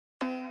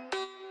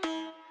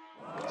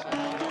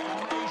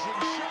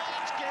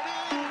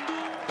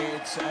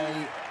It's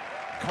a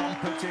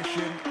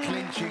competition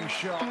clinching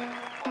shot.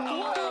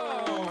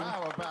 Whoa!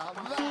 How about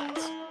that?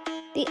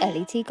 The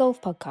LET Golf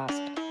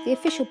Podcast, the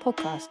official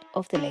podcast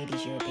of the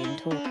Ladies European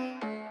Tour.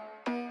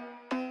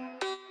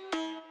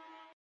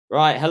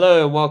 Right,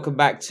 hello and welcome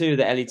back to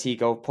the LET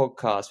Golf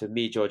Podcast with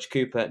me, George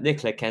Cooper,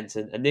 Nicola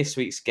Kenton, and this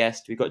week's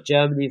guest, we've got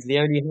Germany's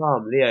Leonie.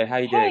 Leo, how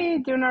are you doing? Hey,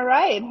 doing all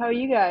right. How are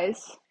you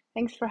guys?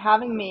 Thanks for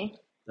having me.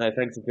 No,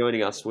 thanks for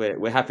joining us.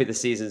 We're happy the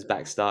season's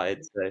back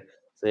started.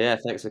 So yeah,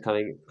 thanks for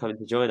coming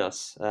to join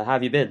us. How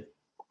have you been?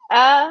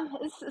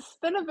 It's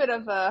been a bit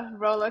of a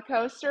roller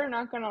coaster,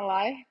 not gonna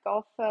lie.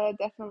 Golf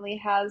definitely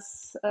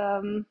has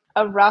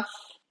a rough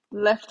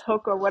left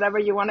hook or whatever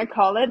you want to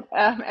call it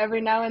every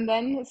now and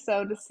then.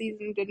 So the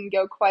season didn't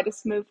go quite as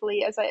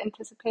smoothly as I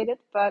anticipated,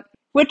 but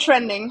we're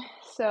trending,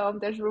 so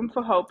there's room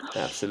for hope.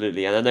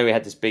 Absolutely. And I know we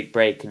had this big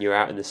break and you were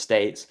out in the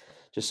States.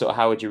 Just sort of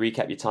how would you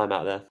recap your time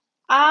out there?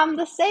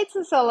 The States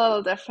is a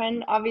little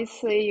different.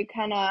 Obviously, you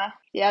kind of,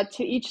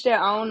 to each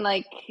their own,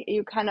 like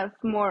you kind of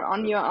more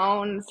on your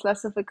own. It's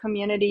less of a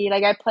community.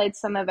 Like I played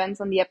some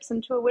events on the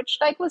Epson tour, which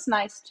like was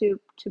nice to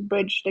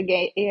bridge the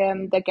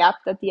gap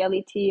that the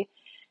LET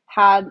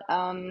had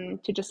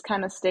to just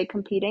kind of stay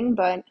competing.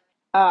 But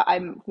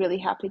I'm really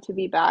happy to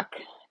be back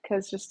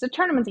because just the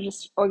tournaments are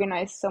just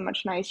organized so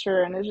much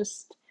nicer, and it's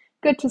just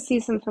good to see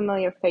some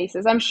familiar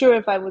faces. I'm sure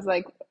if I was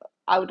like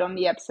out on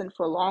the Epson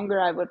for longer,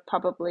 I would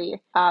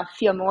probably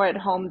feel more at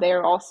home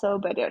there also,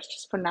 but it's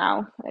just for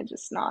now, it's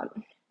just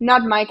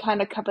not my kind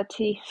of cup of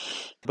tea.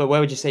 But where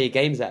would you say your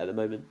game's at the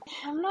moment?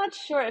 I'm not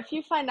sure. If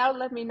you find out,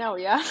 let me know,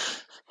 yeah?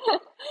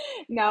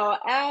 No,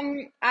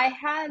 I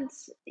had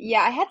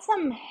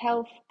some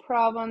health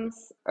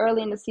problems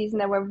early in the season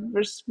that were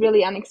just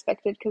really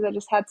unexpected because I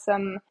just had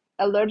some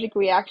allergic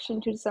reaction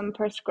to some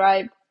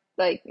prescribed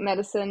like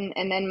medicine,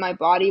 and then my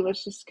body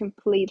was just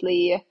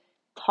completely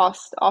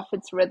tossed off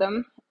its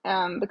rhythm,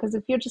 because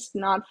if you're just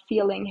not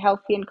feeling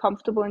healthy and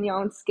comfortable in your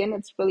own skin,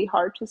 it's really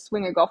hard to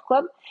swing a golf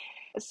club.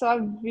 So I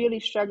really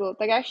struggled.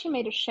 Like I actually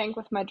made a shank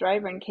with my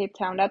driver in Cape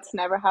Town. That's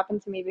never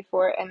happened to me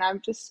before, and I'm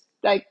just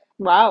like,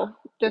 wow,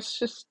 that's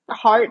just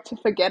hard to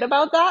forget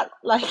about that,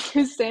 like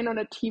to stand on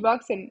a tee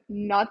box and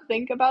not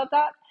think about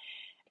that.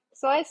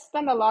 So I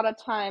spent a lot of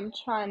time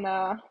trying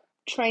to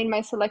train my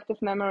selective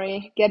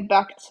memory, get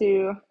back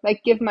to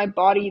like give my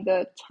body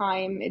the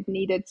time it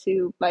needed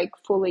to like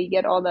fully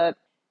get all that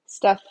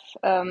stuff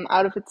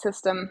out of its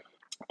system.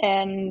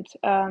 And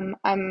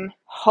I'm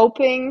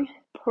hoping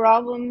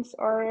problems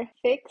are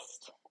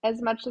fixed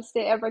as much as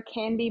they ever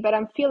can be, but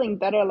I'm feeling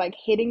better like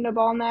hitting the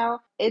ball now.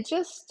 It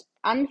just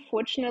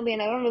unfortunately,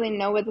 and I don't really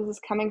know where this is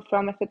coming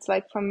from, if it's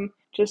like from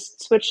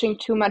just switching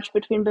too much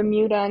between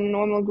Bermuda and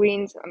normal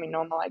greens. I mean,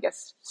 normal, I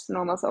guess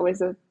normal is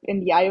always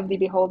in the eye of the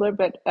beholder,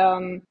 but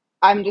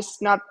I'm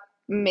just not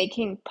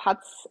making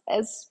putts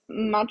as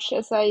much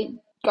as I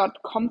got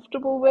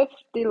comfortable with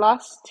the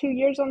last 2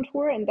 years on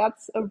tour, and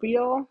that's a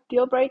real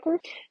deal breaker.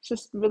 It's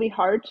just really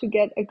hard to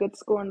get a good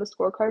score on the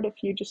scorecard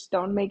if you just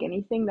don't make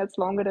anything that's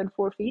longer than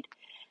 4 feet.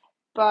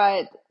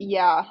 But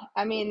yeah,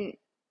 I mean,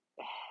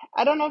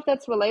 I don't know if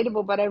that's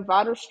relatable, but I'd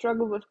rather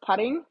struggle with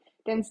putting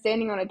than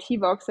standing on a tee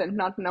box and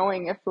not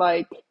knowing if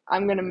like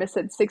I'm gonna miss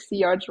it 60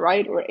 yards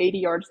right or 80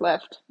 yards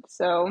left.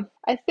 So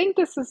I think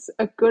this is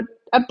a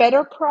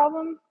better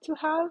problem to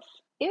have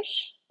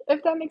ish,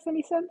 if that makes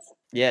any sense.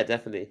 Yeah,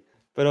 definitely.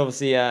 But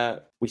obviously,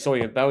 we saw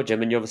you in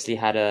Belgium, and you obviously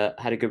had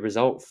a good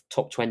result,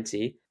 top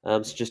 20.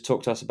 So just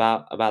talk to us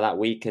about that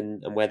week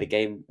and where the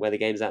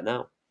game's at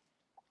now.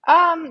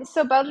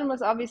 So Belgium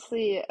was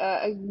obviously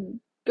a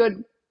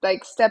good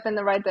like step in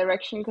the right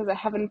direction because I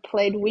haven't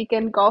played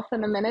weekend golf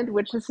in a minute,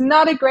 which is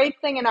not a great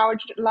thing in our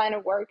line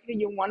of work.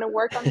 You want to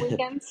work on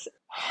weekends,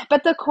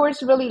 but the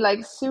course really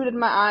like suited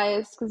my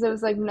eyes because there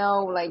was like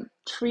no like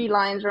tree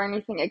lines or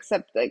anything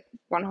except like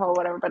one hole,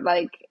 whatever. But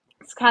like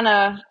it's kind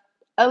of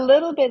a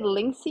little bit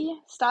linksy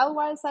style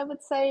wise, I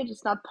would say.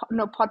 Just not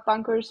no pot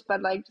bunkers,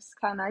 but like just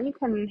kind of you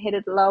can hit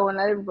it low and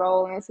let it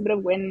roll, and it's a bit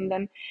of wind,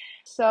 and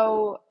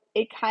so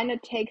it kind of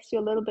takes you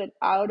a little bit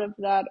out of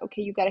that,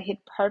 okay, you got to hit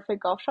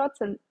perfect golf shots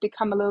and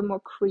become a little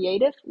more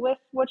creative with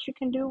what you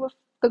can do with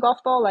the golf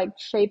ball, like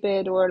shape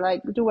it or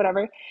like do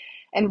whatever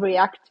and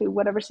react to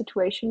whatever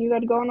situation you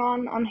got going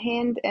on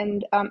hand.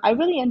 And I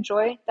really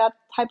enjoy that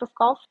type of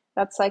golf.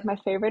 That's like my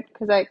favorite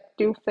because I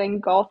do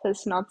think golf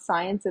is not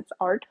science, it's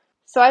art.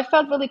 So I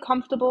felt really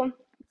comfortable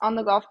on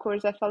the golf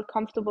course. I felt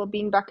comfortable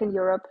being back in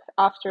Europe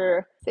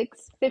after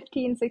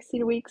 16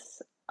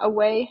 weeks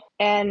away.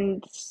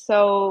 And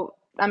so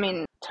I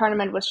mean,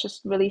 tournament was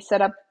just really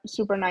set up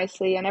super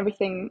nicely and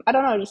everything. I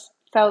don't know, just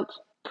felt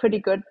pretty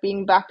good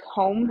being back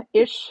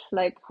home-ish,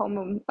 like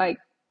home, like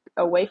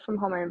away from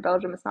home. I'm in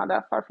Belgium. It's not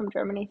that far from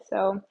Germany.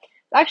 So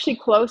it's actually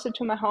closer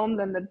to my home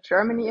than the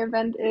Germany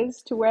event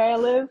is to where I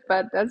live,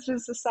 but that's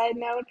just a side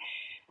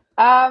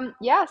note.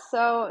 Yeah,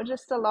 so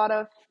just a lot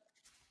of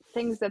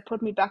things that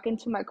put me back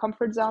into my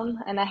comfort zone,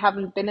 and I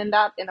haven't been in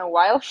that in a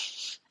while.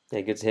 Yeah,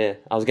 good to hear.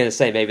 I was going to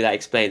say maybe that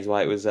explains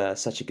why it was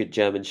such a good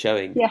German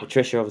showing. Yeah.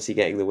 Patricia obviously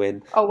getting the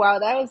win. Oh wow,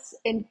 that was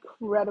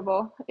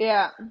incredible.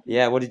 Yeah.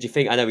 Yeah, what did you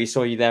think? I know we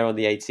saw you there on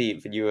the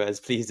 18th and you were as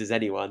pleased as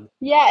anyone.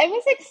 Yeah, it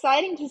was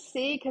exciting to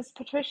see because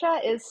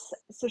Patricia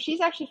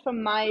she's actually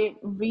from my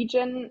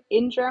region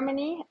in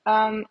Germany,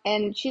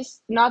 and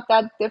she's not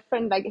that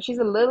different. Like she's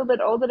a little bit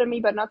older than me,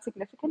 but not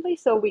significantly.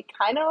 So we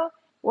kind of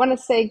want to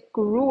say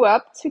grew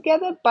up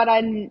together, but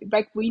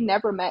we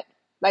never met.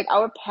 Like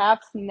our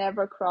paths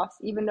never crossed,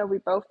 even though we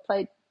both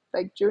played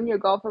like junior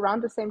golf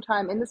around the same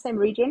time in the same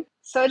region.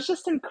 So it's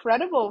just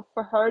incredible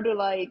for her to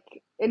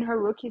like in her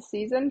rookie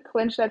season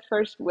clinch that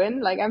first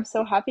win. Like I'm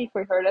so happy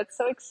for her. That's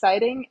so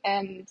exciting.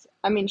 And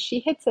I mean,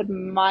 she hits it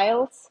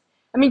miles.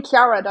 I mean,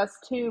 Kiara does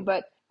too,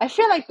 but I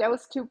feel like that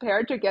was two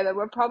paired together.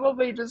 We're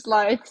probably just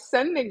like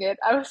sending it.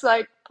 I was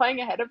like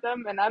playing ahead of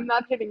them, and I'm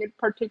not hitting it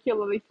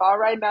particularly far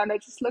right now. And I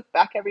just look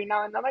back every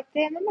now and I'm like,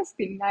 damn, it must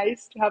be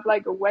nice to have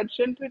like a wedge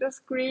into the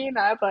screen.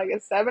 I have like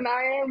a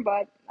 7-iron,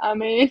 but I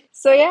mean,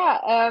 so yeah,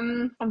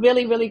 a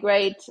really, really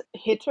great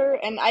hitter.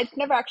 And I've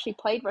never actually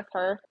played with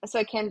her, so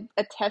I can't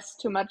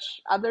attest to many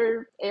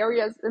other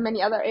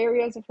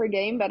areas of her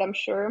game, but I'm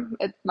sure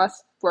it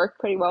must work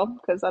pretty well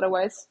because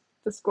otherwise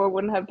the score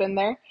wouldn't have been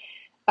there.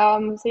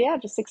 So yeah,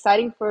 just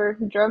exciting for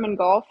German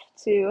golf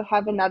to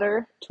have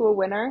another tour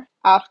winner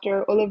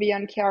after Olivia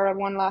and Chiara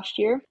won last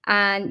year.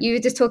 And you were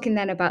just talking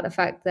then about the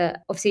fact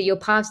that obviously your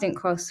paths didn't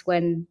cross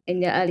when in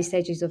the early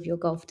stages of your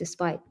golf,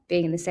 despite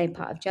being in the same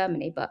part of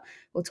Germany. But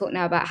we'll talk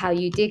now about how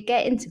you did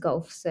get into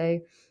golf. So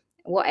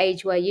what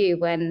age were you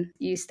when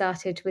you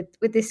started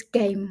with this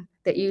game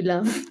that you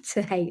love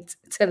to hate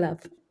to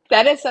love?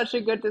 That is such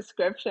a good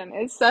description.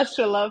 It's such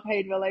a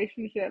love-hate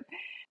relationship.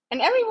 And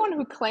everyone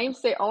who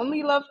claims they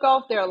only love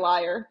golf, they're a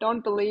liar.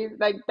 Don't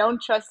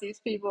trust these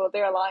people.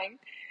 They're lying.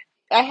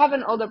 I have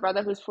an older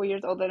brother who's 4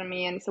 years older than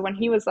me, and so when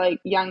he was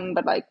like young,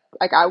 but like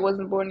I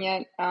wasn't born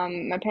yet,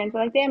 my parents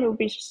were like, "Damn, it would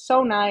be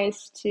so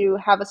nice to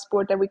have a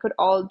sport that we could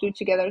all do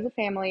together as a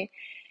family."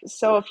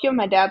 So a few of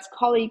my dad's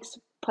colleagues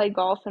played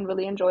golf and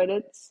really enjoyed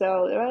it.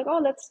 So they were like,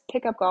 "Oh, let's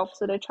pick up golf."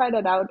 So they tried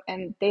it out,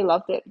 and they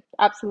loved it,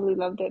 absolutely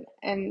loved it.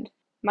 And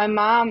my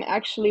mom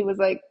actually was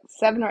like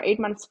 7 or 8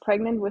 months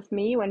pregnant with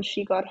me when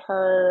she got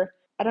her.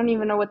 I don't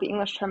even know what the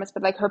English term is,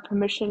 but like her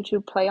permission to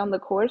play on the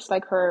course,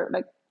 like her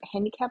like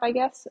handicap, I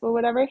guess, or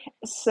whatever.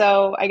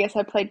 So I guess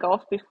I played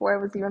golf before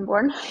I was even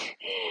born.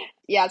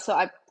 Yeah, so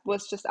I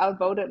was just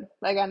outvoted.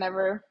 Like I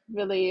never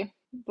really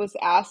was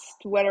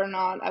asked whether or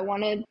not I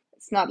wanted.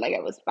 It's not like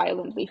I was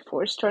violently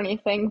forced or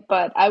anything,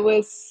 but I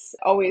was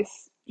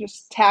always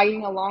just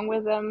tagging along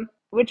with them,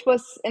 which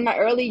was in my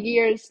early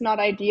years not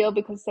ideal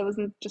because there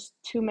wasn't just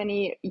too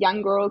many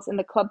young girls in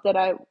the club that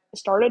I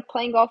started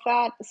playing golf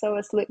at. So I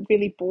was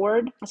really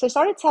bored. So I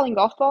started selling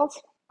golf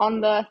balls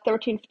on the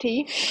 13th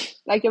tee.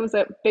 Like it was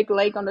a big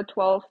lake on the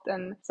 12th,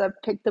 and so I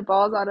picked the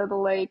balls out of the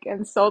lake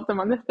and sold them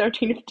on the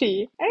 13th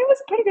tee. And it was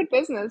a pretty good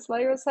business.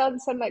 Like it was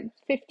selling like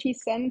 50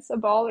 cents a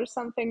ball or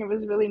something. It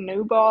was a really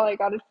new ball. I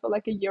got it for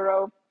like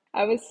 €1.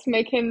 I was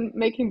making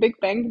big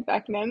bank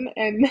back then.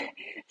 And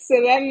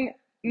so then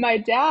my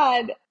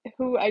dad,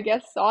 who I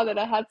guess saw that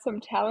I had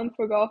some talent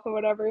for golf or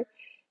whatever, he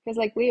was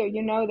like, Leo,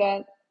 you know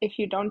that if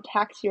you don't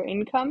tax your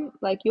income,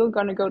 like you're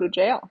gonna go to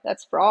jail.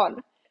 That's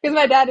fraud. Because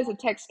my dad is a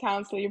tax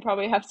counselor, you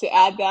probably have to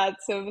add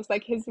that. So it was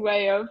like his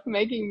way of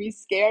making me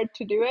scared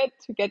to do it,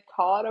 to get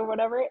caught or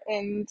whatever.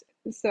 And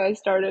so I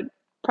started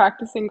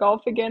practicing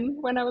golf again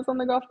when I was on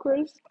the golf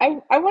course. I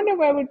wonder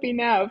where I would be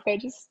now if I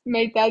just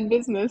made that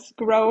business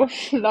grow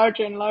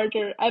larger and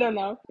larger. I don't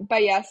know.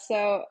 But yeah,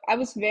 so I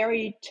was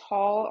very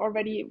tall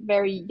already,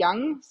 very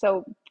young.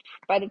 So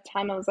by the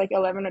time I was like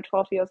 11 or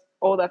 12 years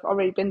old, I've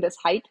already been this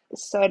height.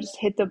 So I just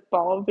hit the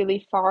ball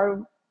really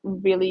far,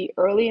 really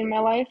early in my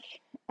life.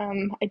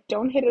 I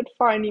don't hit it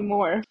far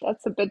anymore.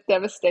 That's a bit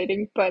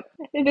devastating, but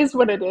it is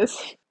what it is.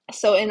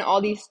 So in all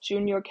these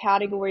junior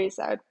categories,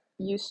 I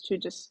used to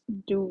just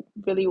do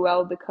really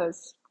well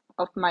because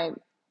of my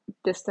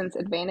distance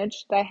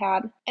advantage that I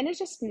had. And it's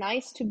just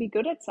nice to be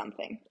good at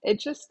something.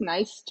 It's just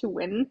nice to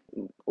win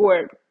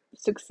or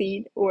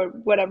succeed or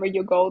whatever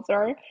your goals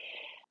are.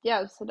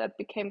 Yeah, so that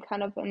became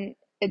kind of an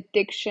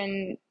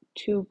addiction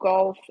to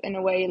golf in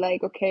a way,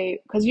 like, okay,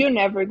 because you're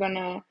never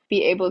gonna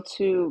be able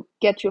to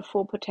get your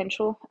full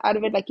potential out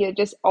of it. Like you're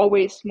just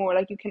always more,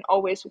 like you can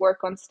always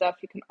work on stuff,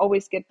 you can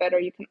always get better,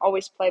 you can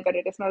always play better.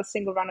 There's not a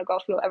single round of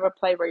golf you'll ever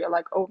play where you're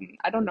like, oh,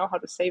 I don't know how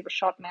to save a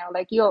shot now.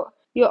 Like you'll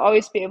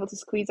always be able to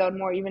squeeze out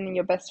more even in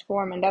your best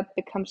form, and that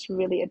becomes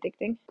really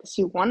addicting because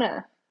you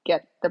wanna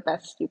get the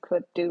best you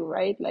could do,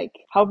 right? Like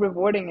how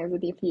rewarding is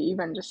it if you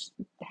even just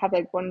have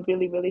like one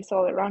really, really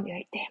solid round? You're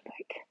like, damn,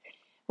 like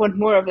want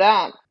more of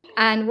that.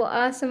 And what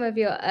are some of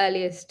your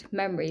earliest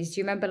memories? Do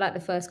you remember like the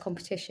first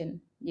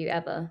competition you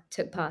ever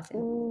took part in?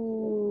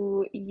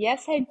 Ooh,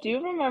 yes, I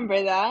do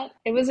remember that.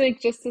 It was like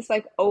just this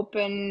like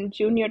open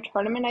junior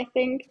tournament, I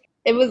think.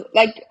 It was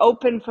like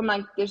open from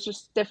like there's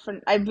just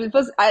different. It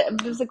was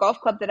a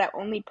golf club that I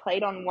only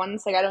played on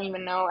once. Like I don't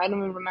even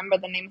remember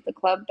the name of the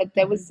club, but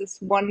there was this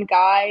one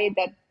guy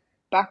that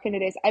back in the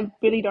days. I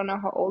really don't know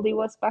how old he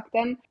was back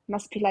then.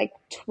 Must be like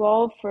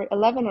 12 or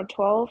 11 or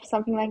 12,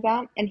 something like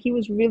that. And he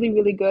was really,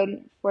 really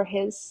good for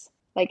his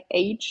like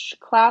age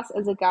class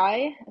as a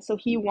guy. So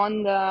he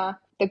won the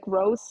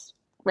gross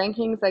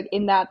rankings like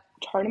in that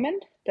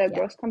tournament, the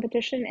gross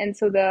competition. And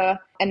so the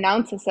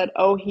announcer said,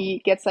 oh,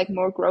 he gets like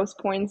more gross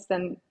points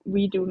than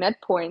we do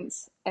net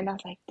points. And I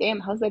was like, damn,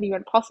 how's that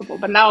even possible?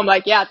 But now I'm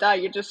like, yeah, duh,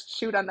 you just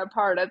shoot under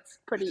par. That's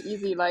pretty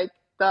easy, like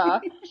duh.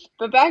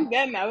 But back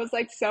then I was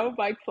like so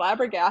like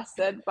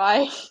flabbergasted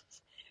by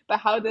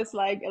how this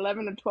like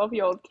 11 or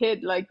 12-year-old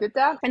kid like did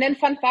that. And then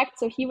fun fact,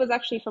 so he was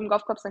actually from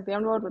Golf Club St.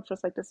 Leon Road, which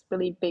was like this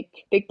really big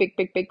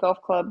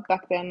golf club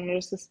back then.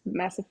 There's this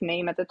massive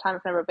name at the time.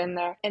 I've never been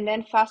there. And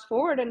then fast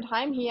forward in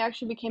time, he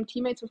actually became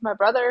teammates with my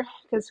brother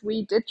because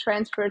we did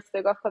transfer to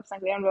the Golf Club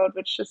St. Leon Road,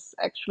 which is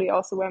actually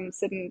also where I'm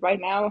sitting right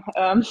now.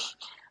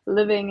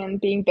 Living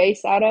and being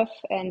based out of,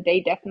 and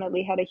they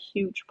definitely had a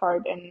huge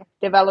part in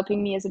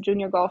developing me as a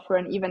junior golfer.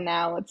 And even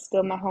now it's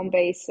still my home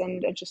base,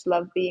 and I just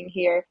love being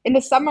here in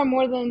the summer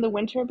more than in the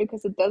winter,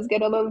 because it does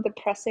get a little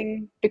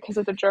depressing because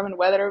of the German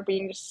weather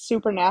being just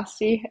super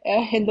nasty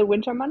in the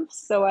winter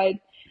months. So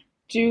I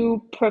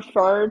do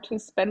prefer to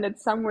spend it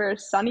somewhere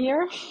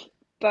sunnier,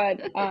 but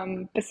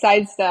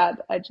besides that,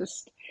 I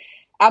just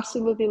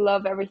absolutely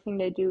love everything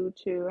they do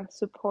to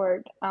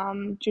support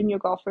junior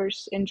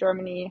golfers in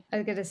Germany. I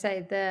was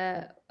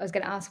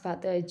going to ask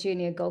about the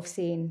junior golf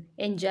scene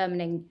in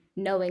Germany,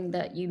 knowing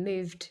that you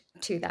moved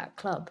to that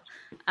club.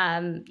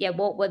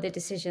 What were the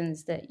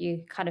decisions that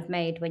you kind of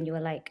made when you were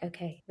like,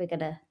 okay, we're going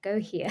to go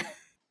here?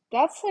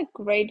 That's a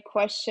great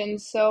question.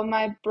 So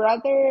my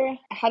brother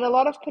had a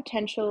lot of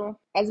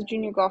potential as a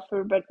junior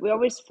golfer, but we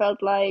always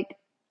felt like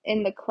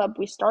in the club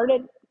we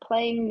started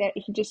playing that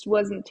he just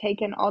wasn't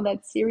taken all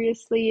that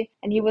seriously,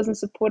 and he wasn't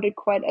supported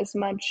quite as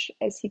much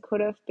as he could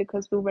have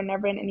because we were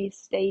never in any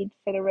state,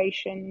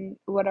 federation,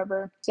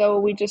 whatever. So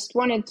we just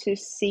wanted to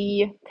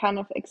see, kind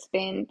of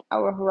expand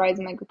our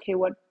horizon, like, okay,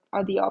 what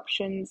are the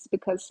options?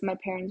 Because my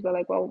parents were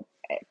like, well,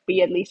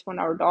 we at least want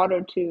our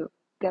daughter to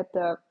get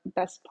the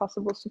best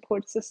possible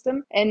support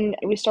system. And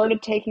we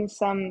started taking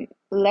some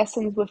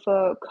lessons with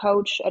a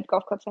coach at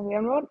Golf Club St.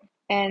 Leon Road.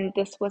 And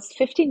this was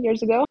 15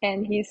 years ago,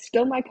 and he's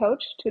still my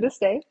coach to this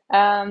day.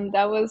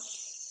 That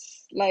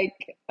was like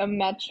a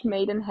match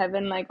made in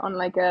heaven, like on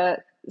like a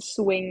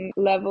swing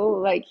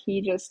level. Like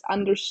he just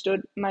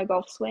understood my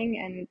golf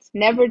swing and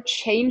never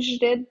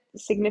changed it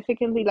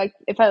significantly. Like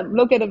if I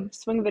look at a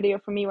swing video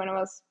for me when I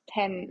was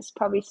 10, it's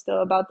probably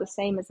still about the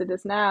same as it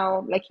is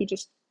now. Like he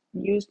just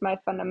used my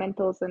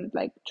fundamentals and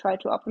like try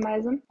to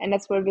optimize them. And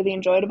that's what I really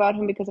enjoyed about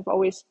him, because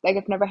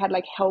I've never had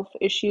like health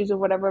issues or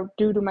whatever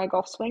due to my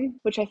golf swing,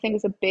 which I think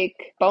is a big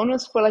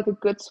bonus for like a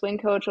good swing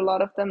coach. A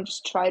lot of them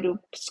just try to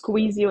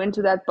squeeze you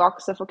into that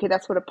box of, okay,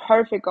 that's what a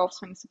perfect golf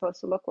swing is supposed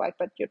to look like,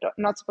 but you're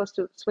not supposed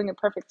to swing a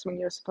perfect swing.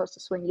 You're supposed to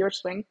swing your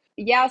swing.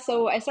 Yeah,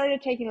 so I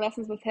started taking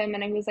lessons with him,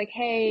 and I was like,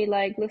 hey,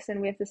 like,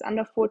 listen, we have this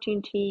under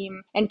 14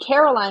 team, and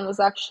Caroline was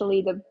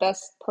actually the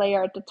best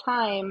player at the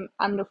time,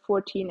 under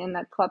 14 in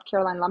that club,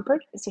 Caroline Lampert.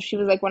 So she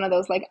was like one of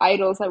those like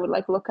idols I would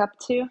like look up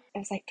to. I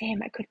was like,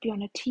 damn, I could be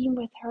on a team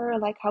with her.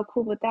 Like, how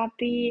cool would that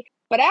be?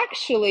 But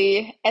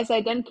actually, as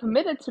I then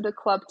committed to the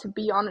club to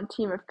be on a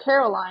team with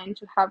Caroline,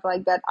 to have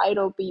like that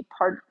idol be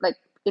part, like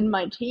in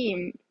my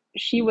team,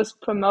 she was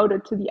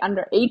promoted to the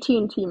under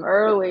 18 team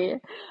early.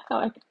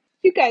 I'm like,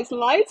 you guys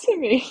lied to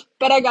me.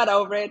 But I got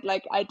over it.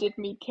 Like, I did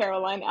meet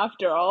Caroline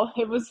after all.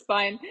 It was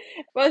fine.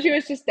 Well, she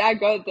was just that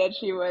good that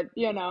she would,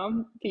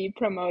 be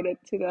promoted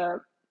to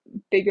the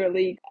bigger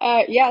league.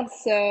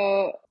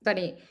 So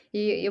Funny,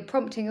 you're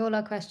prompting all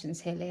our questions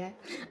here, Leo.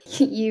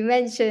 You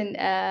mentioned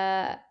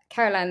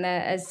Caroline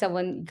there as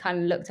someone you kind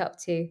of looked up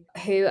to.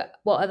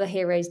 What other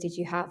heroes did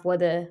you have,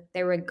 whether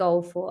they were in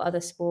golf or other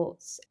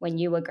sports, when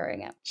you were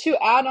growing up? To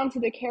add on to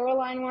the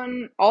Caroline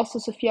one, also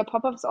Sophia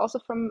Popov is also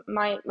from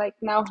my like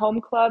now home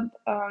club.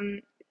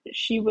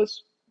 She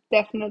was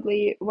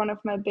definitely one of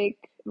my big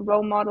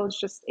role models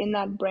just in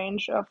that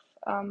branch of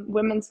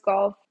women's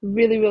golf.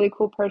 Really, really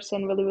cool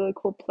person, really, really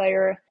cool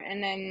player.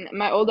 And then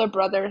my older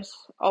brother's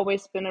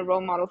always been a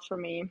role model for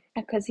me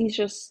because he's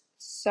just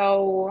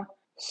so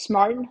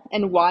smart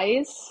and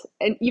wise.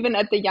 And even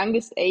at the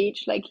youngest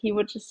age, like he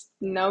would just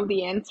know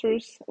the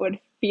answers, or it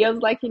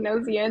feels like he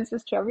knows the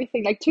answers to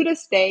everything. Like to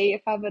this day,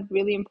 if I have a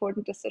really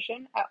important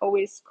decision, I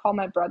always call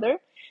my brother,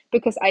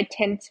 because I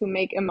tend to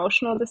make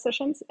emotional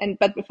decisions.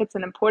 But if it's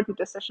an important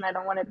decision, I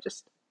don't want to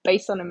just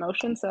based on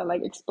emotion. So I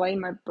like explain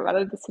my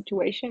brother the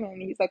situation,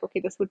 and he's like, okay,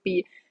 this would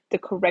be the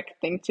correct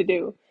thing to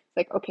do. It's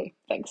like, okay,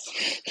 thanks.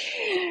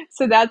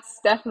 So that's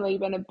definitely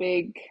been a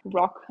big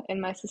rock in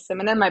my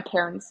system. And then my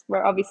parents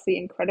were obviously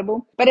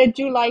incredible. But I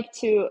do like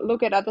to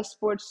look at other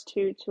sports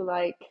too, to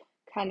like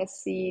kind of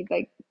see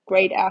like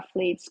great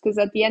athletes, because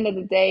at the end of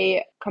the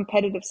day,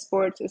 competitive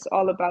sports is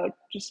all about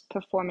just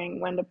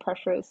performing when the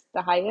pressure is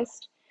the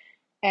highest.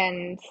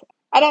 And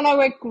I don't know,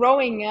 like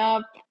growing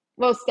up,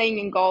 well, staying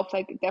in golf,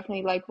 like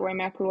definitely like Roy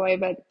McIlroy,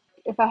 but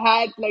if I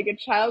had like a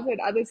childhood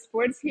other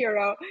sports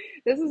hero,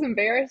 this is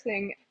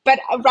embarrassing. But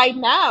right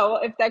now,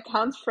 if that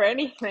counts for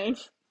anything,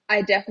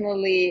 I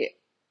definitely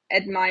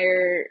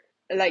admire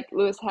like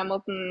Lewis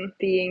Hamilton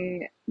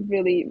being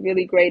really,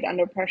 really great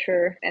under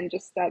pressure, and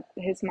just that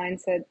his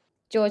mindset.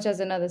 George has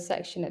another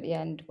section at the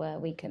end where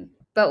we can.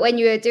 But when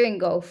you were doing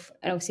golf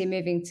and obviously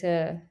moving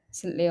to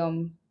St.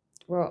 Leon,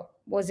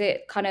 was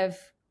it kind of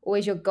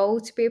always your goal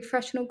to be a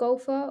professional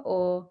golfer,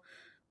 or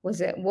was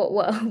it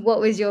what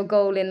was your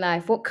goal in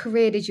life? What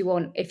career did you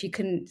want if you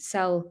couldn't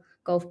sell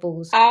golf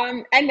balls?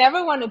 I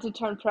never wanted to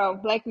turn pro,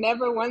 like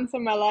never once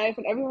in my life.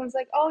 And everyone's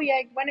like, "Oh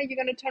yeah, when are you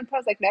gonna turn pro?" I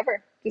was like,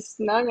 never, just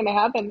not gonna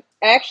happen.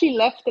 I actually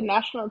left the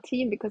national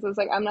team because I was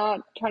like, I'm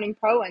not turning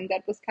pro, and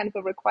that was kind of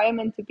a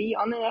requirement to be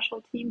on the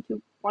national team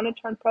to want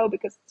to turn pro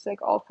because it's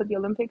like all for the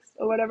Olympics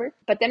or whatever.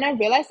 But then I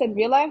realized that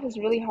real life is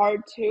really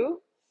hard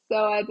too.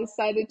 So I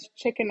decided to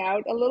chicken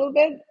out a little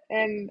bit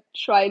and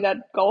try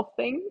that golf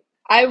thing.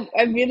 I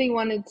really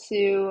wanted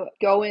to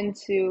go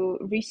into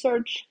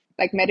research,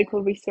 like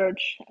medical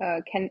research,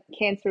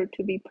 cancer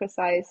to be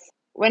precise.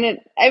 I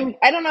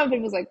don't know if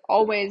it was like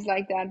always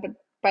like that, but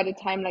by the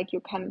time like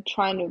you're kind of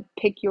trying to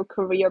pick your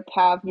career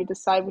path, you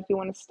decide what you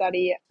want to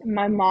study.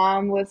 My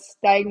mom was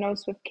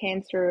diagnosed with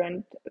cancer,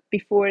 and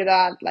before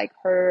that, like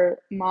her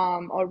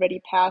mom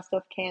already passed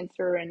of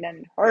cancer, and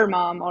then her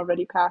mom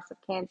already passed of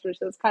cancer.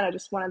 So it's kind of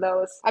just one of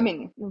those, I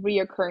mean,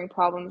 reoccurring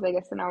problems, I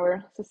guess, in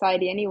our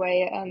society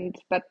anyway.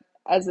 But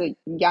as a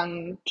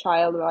young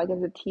child or like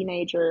as a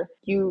teenager,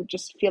 you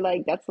just feel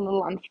like that's a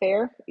little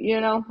unfair,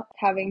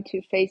 having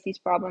to face these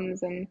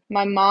problems. And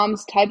my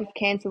mom's type of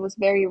cancer was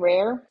very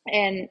rare.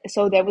 And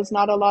so there was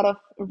not a lot of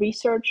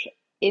research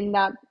in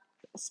that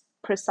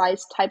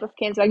precise type of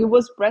cancer. Like it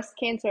was breast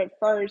cancer at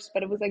first,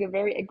 but it was like a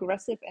very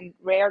aggressive and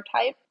rare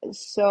type.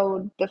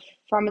 So the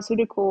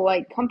pharmaceutical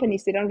like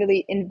companies, they don't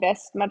really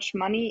invest much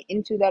money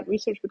into that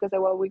research because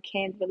well, we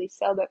can't really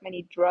sell that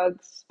many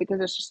drugs because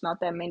there's just not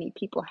that many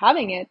people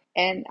having it.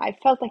 And I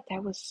felt like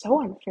that was so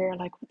unfair.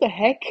 Like, what the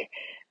heck?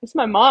 It's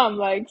my mom.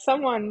 Like,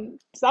 someone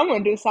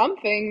do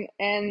something.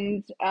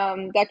 And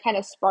that kind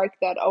of sparked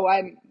that. Oh,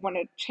 I want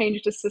to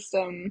change the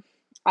system.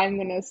 I'm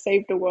gonna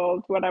save the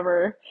world.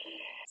 Whatever.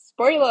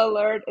 Spoiler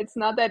alert, it's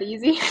not that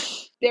easy.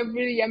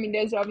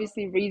 There's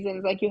obviously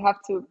reasons, like you have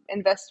to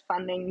invest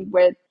funding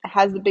where it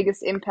has the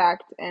biggest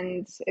impact.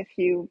 And if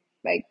you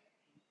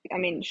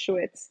sure,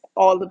 it's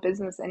all the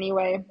business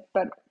anyway.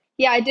 But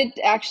yeah, I did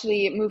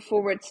actually move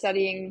forward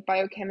studying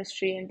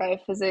biochemistry and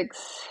biophysics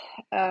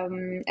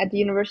at the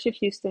University of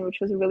Houston, which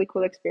was a really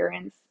cool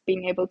experience,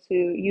 being able to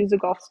use a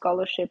golf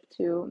scholarship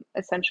to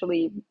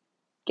essentially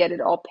get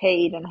it all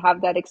paid and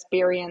have that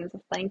experience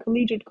of playing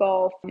collegiate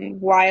golf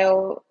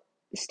while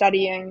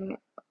studying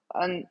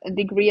a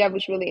degree I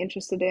was really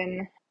interested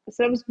in.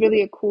 So that was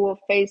really a cool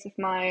phase of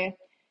my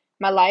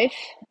life.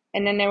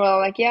 And then they were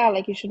like, yeah,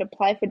 like you should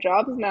apply for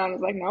jobs now. And I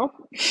was like, no,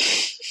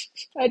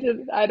 I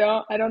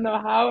don't know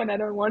how, and I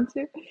don't want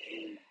to.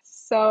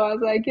 So I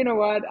was like, you know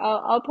what,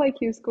 I'll play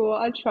Q school.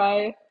 I'll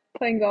try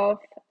playing golf.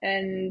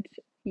 And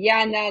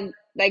yeah, and then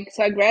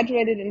so I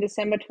graduated in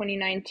December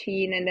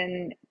 2019 and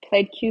then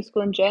played Q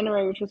school in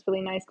January, which was really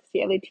nice because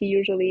the LAT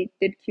usually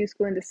did Q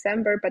school in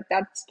December, but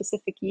that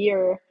specific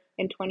year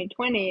in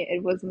 2020,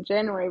 it was in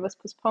January, it was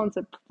postponed.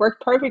 So it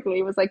worked perfectly.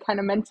 It was like kind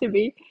of meant to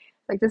be.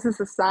 Like, this is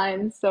a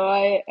sign. So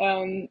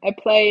I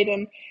played,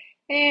 and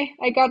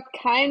I got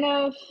kind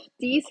of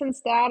decent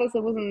status.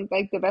 It wasn't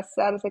like the best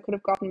status I could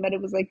have gotten, but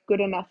it was like good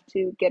enough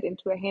to get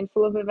into a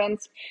handful of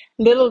events.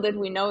 Little did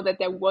we know that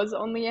there was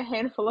only a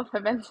handful of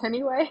events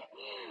anyway.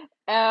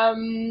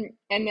 And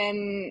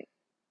then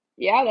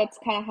yeah, that's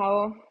kind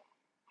of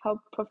how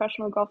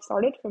professional golf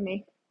started for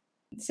me.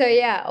 So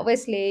yeah,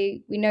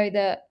 obviously we know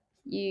that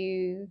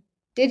you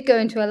did go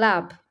into a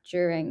lab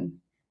during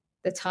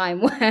the time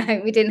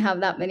where we didn't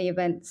have that many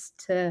events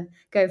to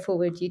go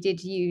forward. You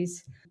did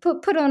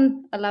put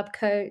on a lab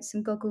coat,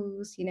 some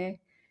goggles,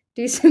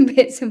 do some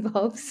bits and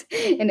bobs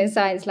in a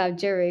science lab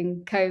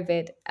during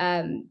COVID.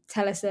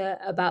 Tell us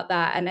about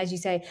that. And as you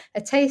say, a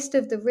taste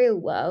of the real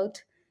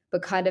world,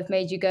 but kind of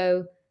made you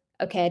go,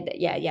 okay,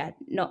 yeah,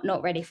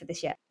 not ready for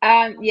this yet.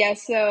 Yeah,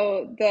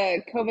 so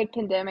the COVID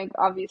pandemic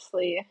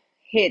obviously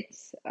hit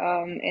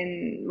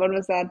in, what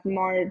was that,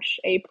 March,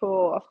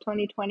 April of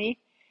 2020.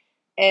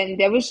 And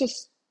there was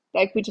just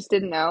like, we just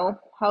didn't know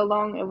how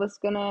long it was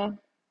gonna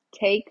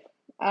take.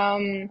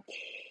 So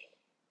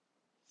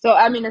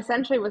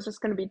essentially it was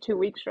just gonna be 2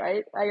 weeks,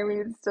 right?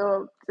 It's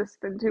still just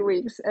been 2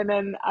 weeks. And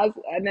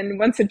then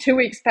once the 2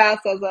 weeks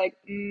passed, I was like,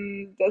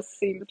 this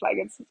seems like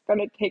it's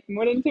gonna take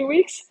more than 2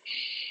 weeks.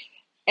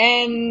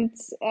 And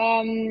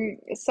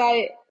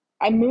so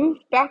I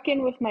moved back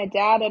in with my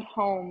dad at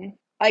home.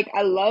 Like,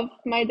 I love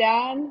my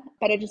dad,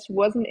 but I just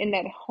wasn't in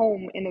that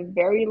home in a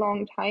very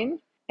long time.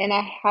 And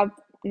I have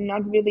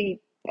not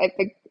really I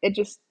think it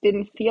just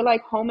didn't feel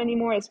like home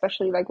anymore,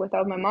 especially like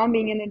without my mom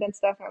being in it and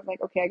stuff. I was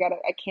like, okay,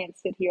 I can't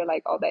sit here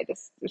like all day.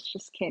 This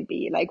just can't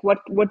be. Like, what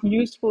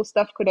useful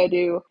stuff could I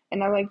do?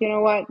 And I'm like, you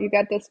know what? You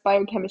got this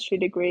biochemistry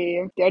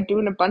degree. They're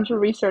doing a bunch of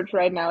research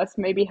right now. It's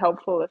maybe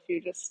helpful if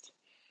you just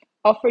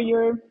offer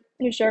your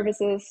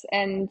services.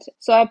 And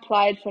so I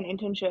applied for an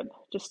internship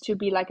just to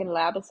be like a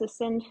lab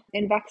assistant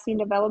in vaccine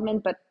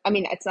development. But I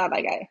mean, it's not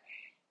like I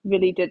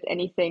really did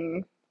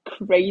anything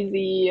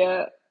crazy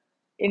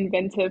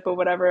inventive or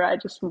whatever. I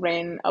just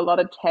ran a lot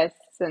of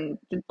tests and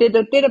did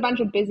a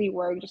bunch of busy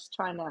work, just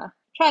trying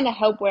to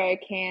help where I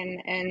can.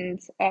 And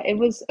it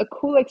was a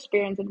cool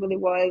experience. It really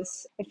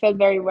was. I felt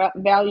very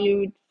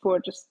valued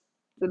for just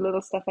the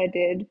little stuff I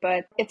did.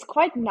 But it's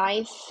quite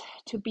nice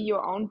to be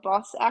your own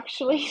boss,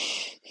 actually.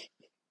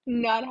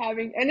 Not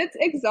having, and it's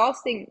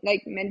exhausting,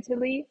 like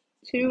mentally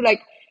too.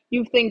 Like,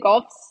 you think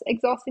golf's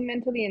exhausting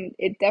mentally, and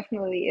it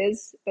definitely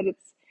is, but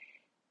it's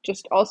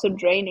just also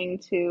draining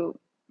to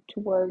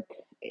work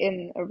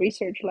in a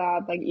research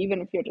lab, like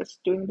even if you're just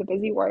doing the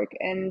busy work.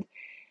 And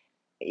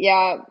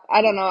yeah,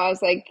 I don't know, I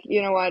was like,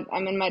 you know what,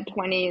 I'm in my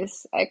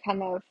 20s. I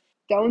kind of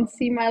don't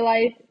see my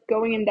life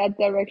going in that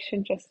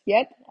direction just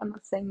yet. I'm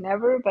not saying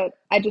never, but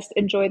I just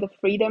enjoy the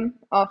freedom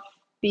of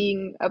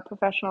being a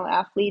professional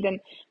athlete. And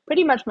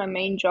pretty much my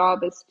main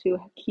job is to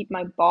keep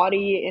my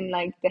body in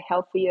like the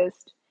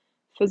healthiest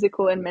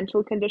physical and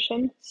mental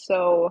condition.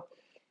 So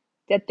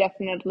that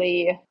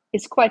definitely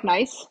is quite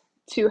nice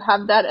to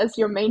have that as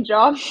your main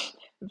job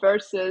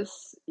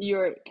versus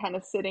you're kind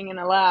of sitting in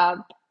a lab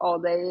all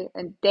day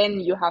and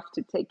then you have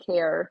to take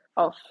care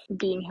of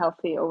being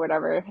healthy or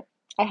whatever.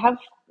 I have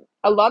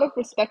a lot of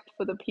respect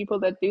for the people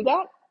that do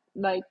that.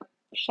 Like,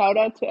 shout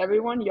out to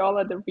everyone. Y'all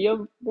are the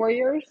real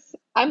warriors.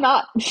 I'm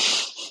not.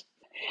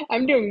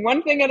 I'm doing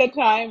one thing at a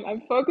time.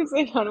 I'm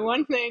focusing on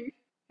one thing.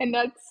 And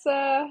that's,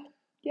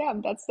 yeah,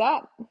 that's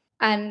that.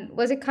 And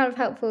was it kind of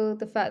helpful,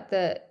 the fact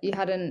that you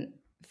hadn't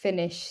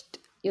finished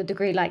your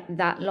degree like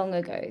that long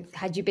ago?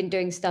 Had you been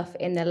doing stuff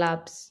in the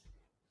labs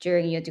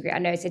during your degree? I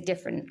know it's a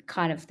different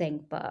kind of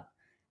thing, but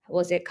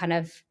was it kind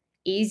of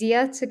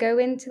easier to go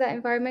into that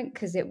environment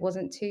because it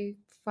wasn't too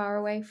far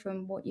away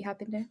from what you had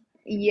been doing?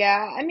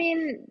 Yeah, I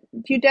mean,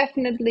 you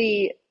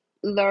definitely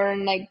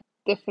learn like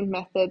different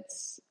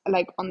methods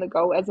like on the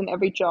go, as in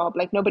every job.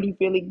 Like, nobody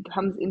really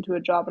comes into a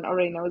job and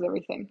already knows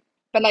everything.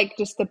 But like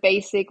just the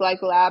basic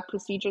like lab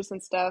procedures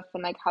and stuff,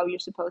 and like how you're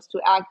supposed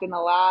to act in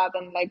a lab,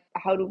 and like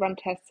how to run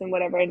tests and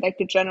whatever, and like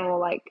the general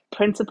like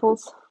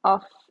principles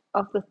of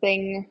the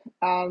thing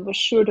was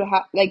sure to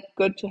have like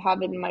good to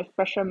have it in my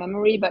fresher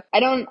memory. But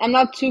I'm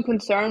not too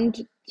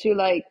concerned to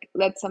like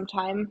let some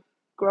time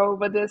grow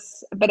over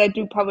this, but I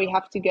do probably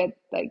have to get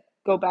like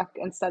go back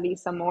and study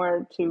some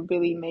more to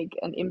really make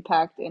an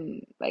impact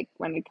in like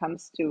when it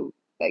comes to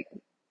like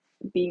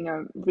being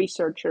a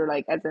researcher,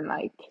 like as in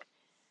like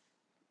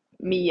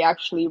me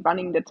actually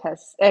running the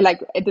tests, like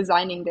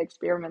designing the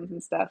experiments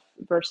and stuff,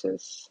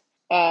 versus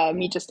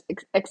me just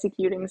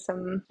executing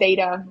some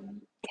data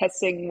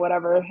testing,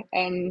 whatever,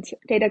 and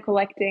data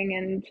collecting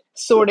and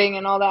sorting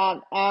and all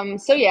that.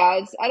 So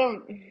yeah, I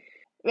don't,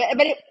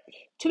 but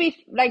to be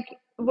like,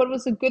 what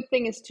was a good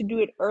thing is to do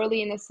it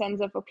early, in the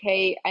sense of,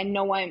 okay, I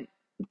know I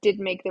did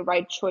make the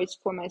right choice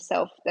for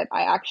myself, that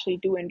I actually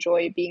do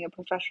enjoy being a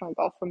professional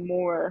golfer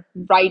more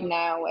right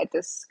now at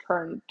this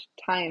current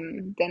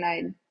time than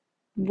I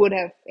would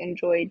have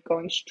enjoyed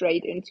going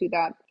straight into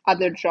that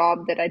other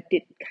job that I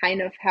did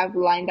kind of have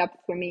lined up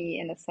for me,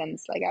 in a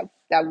sense, like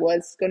that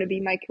was going to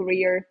be my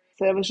career.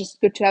 So it was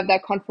just good to have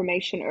that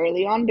confirmation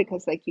early on,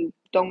 because like you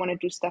don't want to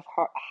do stuff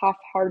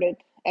half-hearted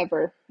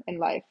ever in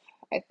life,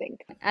 I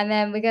think. And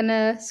then we're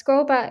gonna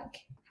scroll back,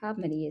 how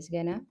many years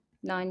ago now?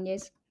 10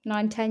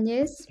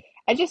 years.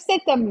 I just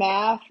did the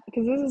math,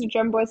 because this is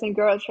German Boys and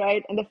Girls,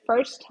 right? And the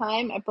first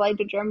time I played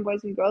the German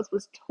Boys and Girls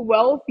was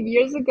 12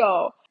 years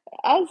ago.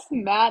 That's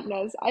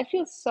madness. I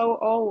feel so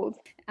old.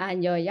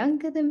 And you're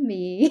younger than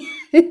me.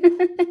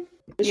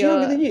 Is she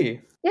younger than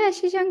you? Yeah,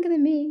 she's younger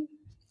than me.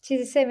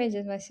 She's the same age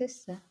as my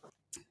sister.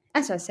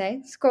 As I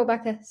say, scroll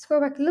back a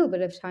little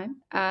bit of time,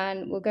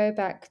 and we'll go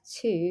back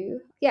to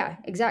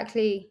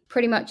exactly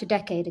pretty much a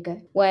decade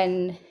ago,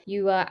 when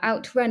you were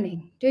out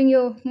running, doing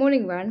your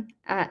morning run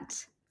at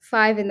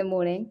 5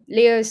 a.m.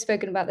 Leo's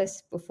spoken about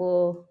this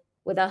before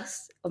with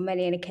us on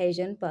many an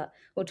occasion, but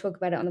we'll talk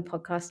about it on the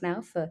podcast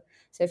now.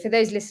 So for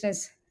those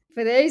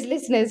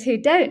listeners who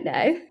don't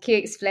know, can you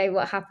explain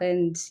what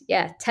happened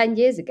 10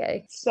 years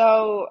ago?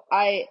 So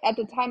at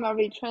the time, I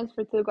already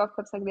transferred to the golf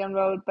club Sagleon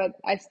Road, but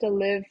I still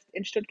lived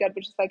in Stuttgart,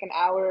 which is like an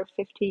hour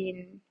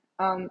 15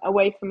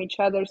 away from each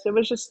other. So it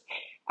was just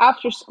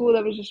after school,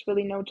 there was just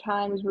really no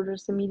time. We would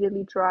just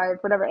immediately drive,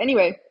 whatever.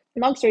 Anyway,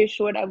 long story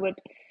short, I would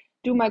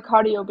do my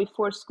cardio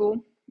before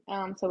school.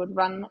 So I would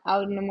run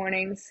out in the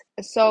mornings.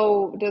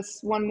 So this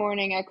one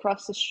morning I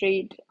crossed the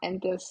street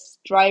and this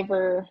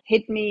driver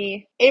hit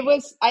me.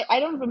 I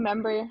don't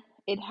remember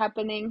it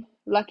happening.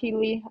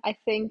 Luckily, I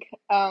think,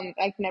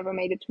 I've never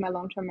made it to my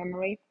long-term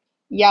memory.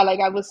 Yeah, like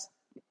I was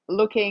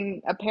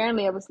looking,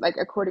 apparently I was like,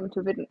 according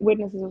to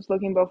witnesses, I was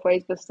looking both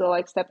ways, but still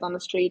like stepped on the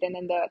street, and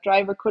then the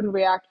driver couldn't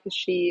react because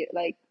she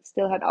like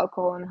still had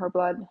alcohol in her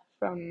blood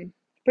from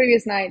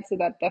previous night, so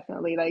that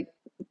definitely like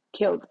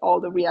killed all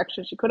the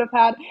reaction she could have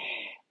had.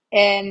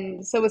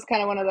 And so it was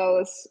kind of one of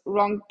those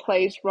wrong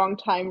place, wrong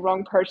time,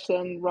 wrong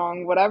person,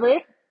 wrong whatever.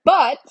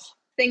 But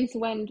things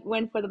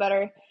went for the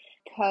better,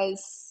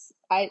 because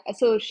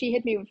so she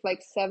hit me with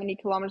like 70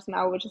 kilometers an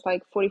hour, which is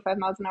like 45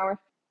 miles an hour.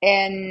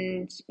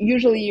 And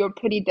usually you're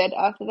pretty dead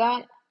after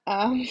that.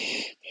 Um,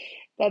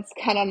 that's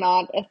kind of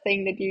not a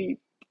thing that you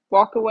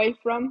walk away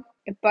from.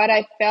 But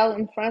I fell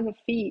in front of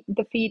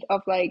the feet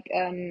of like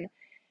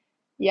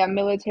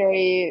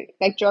military,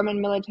 like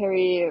German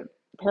military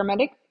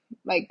paramedic,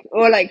 like,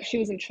 or like she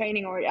was in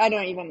training, or I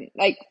don't even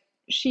like,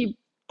 she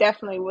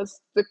definitely was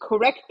the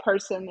correct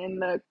person in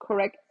the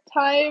correct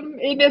time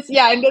in this,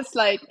 in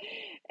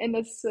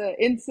this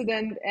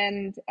incident.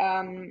 And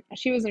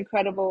she was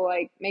incredible,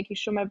 like making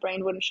sure my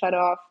brain wouldn't shut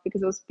off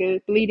because it was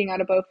bleeding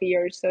out of both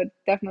ears, so it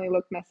definitely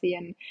looked messy.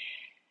 And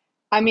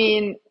I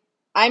mean,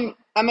 I'm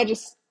gonna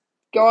just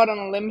go out on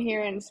a limb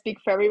here and speak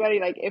for everybody.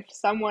 Like, if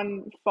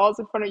someone falls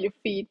in front of your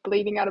feet,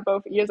 bleeding out of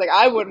both ears, like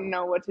I wouldn't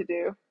know what to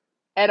do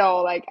at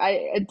all. Like,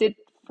 I did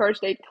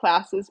first aid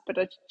classes, but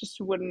I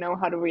just wouldn't know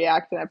how to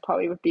react, and I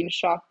probably would be in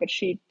shock. But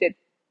she did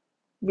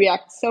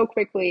react so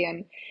quickly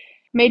and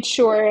made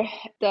sure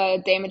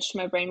the damage to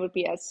my brain would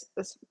be as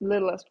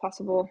little as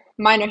possible.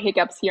 Minor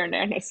hiccups here and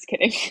there, no, just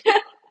kidding.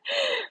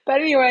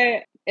 But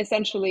anyway,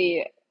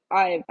 essentially,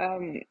 I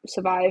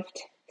survived,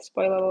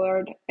 spoiler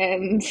alert,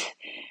 and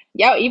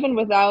yeah, even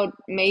without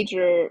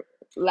major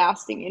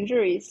lasting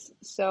injuries.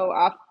 So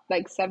after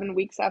like 7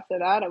 weeks after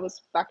that, I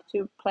was back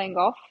to playing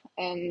golf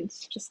and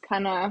just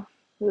kind of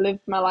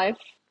lived my life.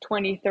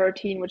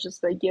 2013, which is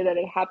the year that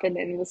it happened,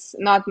 and was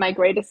not my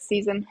greatest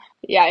season.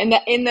 Yeah,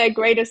 in the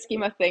greater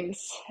scheme of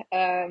things,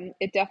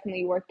 it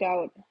definitely worked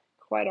out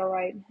quite all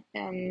right.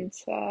 And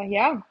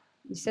yeah.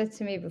 You said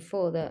to me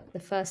before that the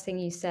first thing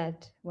you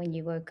said when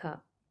you woke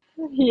up.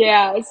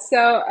 Yeah,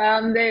 so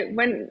they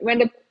when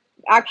the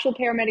actual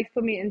paramedics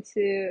put me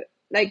into,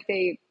 like,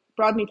 they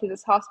brought me to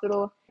this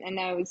hospital, and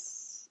I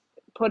was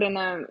put in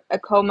a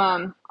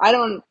coma. I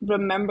don't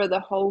remember the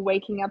whole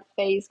waking up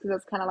phase because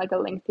that's kind of like a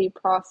lengthy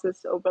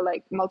process over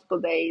like multiple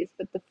days.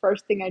 But the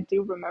first thing I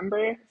do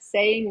remember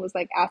saying was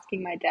like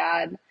asking my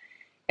dad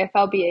if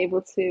I'll be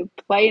able to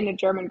play in the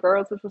German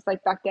Girls, which was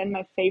like back then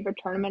my favorite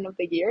tournament of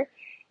the year.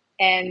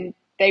 And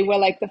they were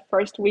like the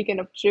first weekend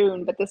of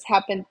June, but this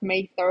happened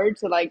May 3rd,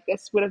 so like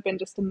this would have been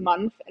just a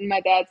month. And my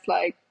dad's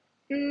like,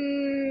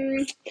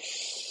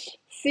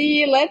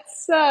 see,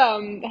 let's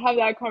have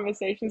that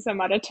conversation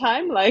some other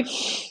time. Like,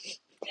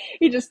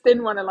 he just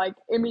didn't want to like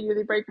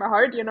immediately break my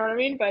heart, you know what I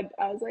mean? But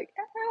I was like,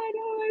 I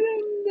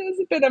know it was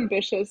a bit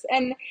ambitious.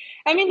 And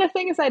I mean, the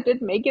thing is, I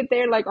did make it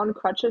there like on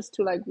crutches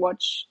to like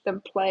watch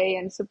them play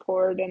and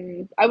support,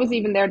 and I was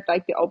even there at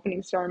like the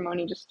opening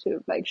ceremony just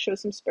to like show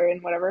some spirit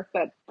and whatever.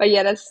 But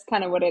yeah, that's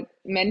kind of what it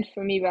meant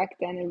for me back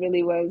then. It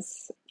really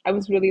was. I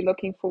was really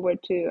looking forward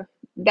to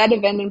that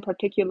event in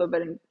particular,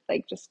 but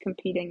like just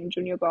competing in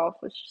junior golf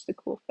was just a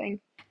cool thing.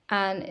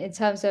 And in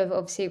terms of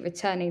obviously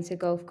returning to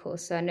golf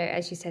course, so I know,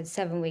 as you said,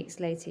 7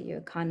 weeks later,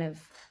 you're kind of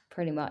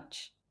pretty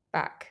much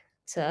back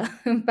to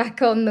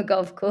back on the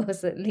golf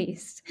course at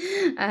least,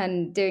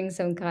 and doing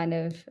some kind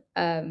of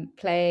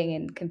playing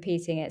and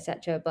competing,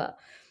 etc. But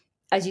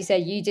as you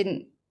said, you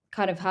didn't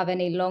kind of have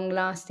any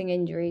long-lasting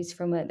injuries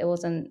from it. There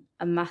wasn't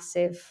a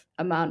massive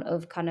amount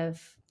of kind of,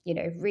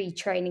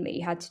 retraining that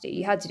you had to do.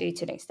 You had to do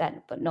to an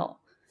extent, but not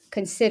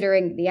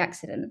considering the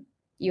accident.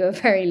 You were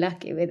very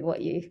lucky with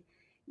what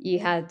you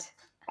had.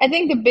 I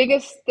think the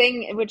biggest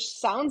thing, which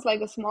sounds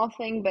like a small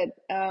thing, but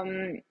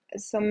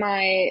so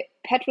my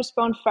petrous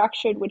bone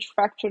fractured, which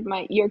fractured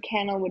my ear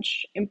canal,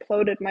 which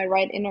imploded my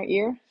right inner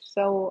ear.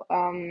 So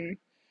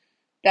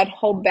that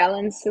whole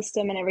balance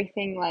system and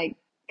everything, like,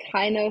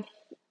 kind of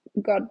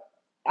got.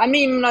 I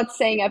mean, I'm not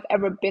saying I've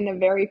ever been a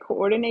very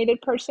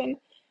coordinated person,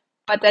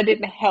 but that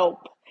didn't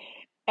help.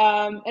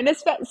 And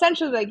it's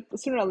essentially like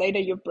sooner or later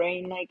your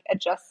brain like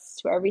adjusts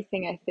to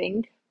everything, I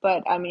think.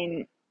 But I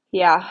mean,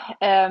 yeah,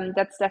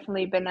 that's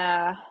definitely been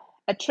a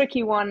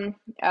tricky one.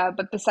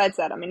 But besides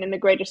that, I mean, in the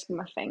greater scheme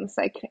of things,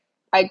 like,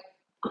 I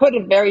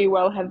could very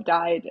well have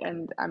died,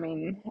 and I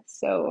mean,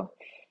 so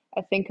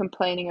I think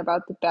complaining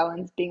about the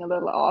balance being a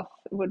little off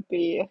would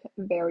be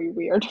very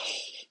weird.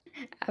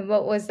 And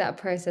what was that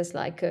process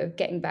like of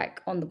getting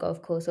back on the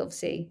golf course?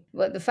 Obviously,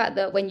 well, the fact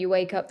that when you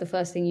wake up, the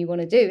first thing you want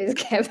to do is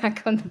get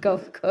back on the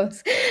golf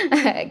course,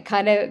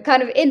 kind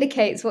of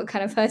indicates what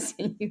kind of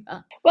person you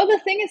are. Well, the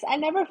thing is, I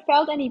never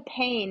felt any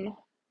pain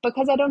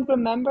because I don't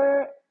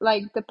remember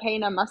like the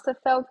pain I must have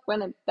felt when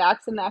the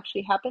accident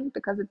actually happened,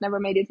 because it never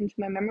made it into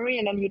my memory,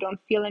 and then you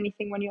don't feel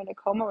anything when you're in a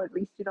coma, or at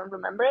least you don't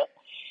remember it.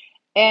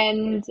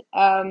 And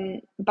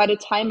by the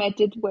time I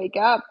did wake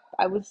up,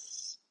 I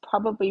was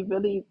probably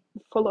really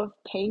full of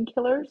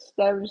painkillers.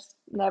 There's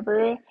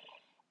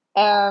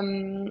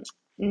um,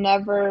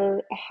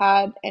 never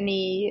had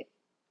any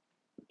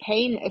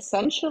pain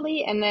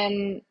essentially. And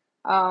then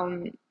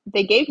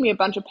they gave me a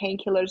bunch of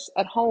painkillers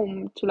at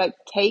home to like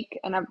take,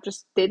 and I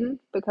just didn't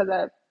because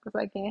I was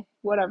like,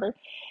 whatever.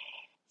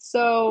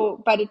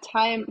 So by the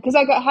time, because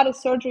had a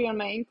surgery on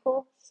my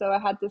ankle, so I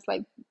had this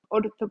like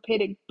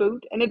orthopedic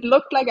boot, and it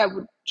looked like I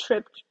would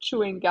trip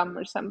chewing gum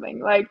or something.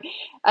 Like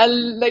I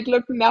like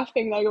looked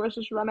nothing like I was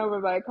just run over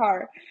by a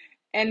car.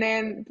 And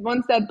then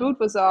once that boot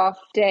was off,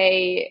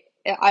 I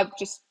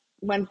just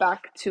went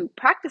back to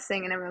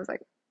practicing, and everyone was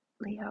like,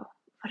 Leo,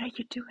 what are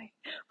you doing?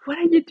 What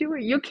are you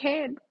doing? You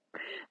can't. I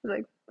was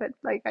like, but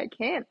like I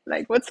can't.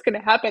 Like, what's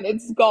gonna happen?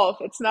 It's golf.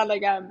 It's not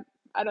like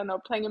I don't know,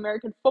 playing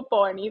American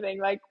football or anything.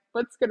 Like,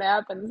 what's gonna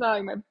happen? It's not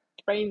like my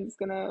brain's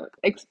gonna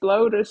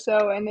explode or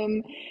so. And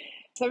then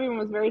so everyone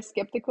was very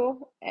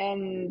skeptical,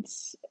 and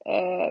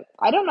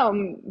I don't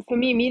know. For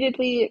me,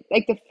 immediately,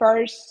 like the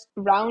first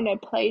round I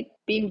played,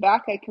 being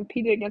back, I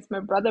competed against my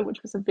brother,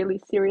 which was a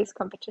really serious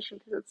competition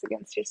because it's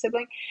against your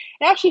sibling.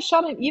 And I actually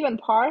shot an even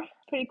par.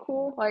 Pretty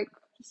cool, like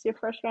just your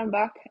first round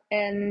back,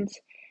 and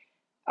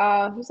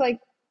it was like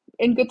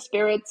in good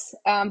spirits.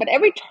 But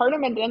every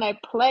tournament then I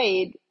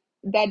played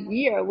that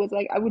year was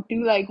like I would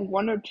do like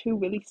one or two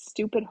really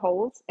stupid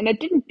holes, and I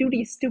didn't do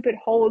these stupid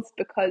holes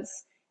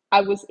because I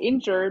was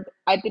injured.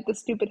 I did the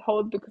stupid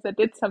holes because I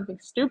did something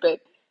stupid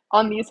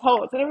on these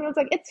holes, and everyone's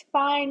like, "It's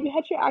fine. You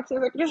had your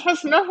accident." Like, this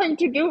has nothing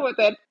to do with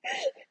it.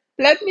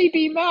 Let me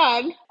be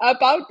mad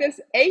about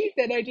this 8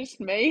 that I just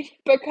made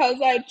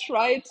because I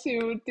tried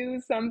to do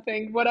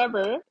something,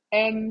 whatever.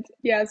 And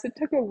yes, it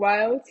took a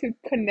while to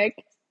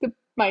connect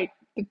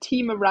the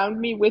team around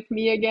me with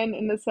me again,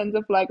 in the sense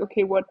of like,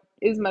 okay, what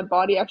is my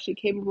body actually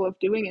capable of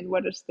doing, and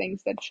what is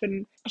things that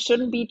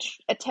shouldn't be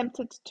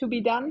attempted to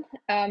be done.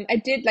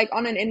 I did like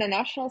on an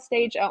international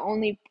stage. I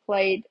only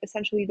played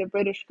essentially the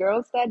British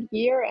girls that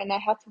year, and I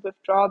had to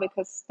withdraw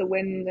because the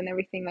wind and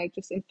everything like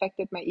just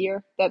infected my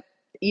ear. That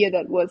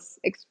was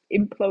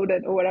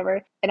imploded or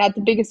whatever, and I had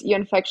the biggest ear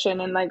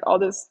infection and like all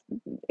this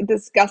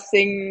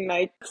disgusting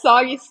like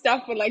soggy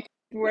stuff with like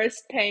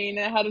worst pain.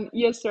 I had an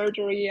ear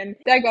surgery, and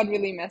that got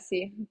really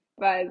messy.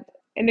 But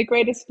in the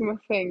greatest scheme of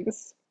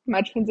things,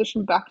 my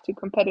transition back to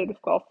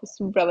competitive golf was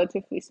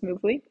relatively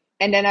smoothly.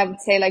 And then I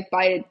would say like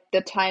by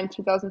the time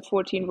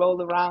 2014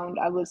 rolled around,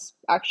 I was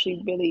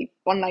actually really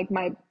on like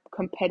my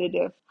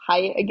competitive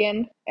high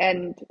again,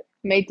 and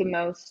made the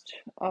most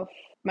of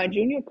my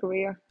junior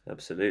career.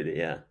 Absolutely,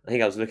 yeah. I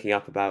think I was looking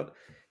up about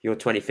your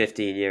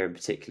 2015 year in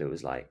particular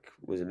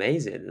was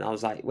amazing, and I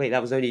was like, wait,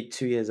 that was only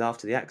 2 years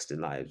after the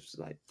accident. Like, it was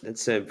like,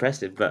 that's so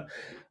impressive. But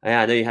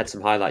yeah, I know you had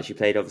some highlights. You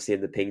played obviously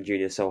in the Ping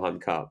Junior Solheim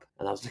Cup,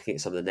 and I was looking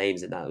at some of the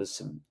names in that. There was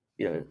some,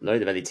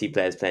 load of LET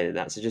players playing in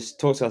that. So just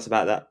talk to us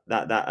about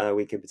that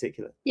week in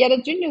particular. Yeah,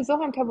 the Junior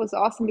Solheim Cup was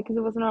awesome because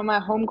it was on my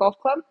home golf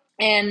club,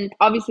 and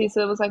obviously,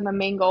 so it was like my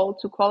main goal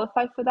to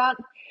qualify for that.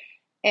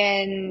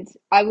 And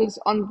I was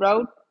on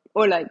road,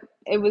 or like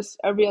it was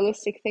a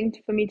realistic thing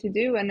for me to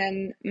do. And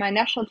then my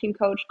national team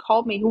coach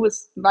called me, who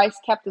was vice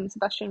captain.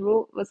 Sebastian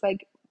Ruhl was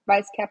like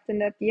vice captain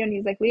that year, and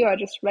he's like, Leo, I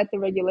just read the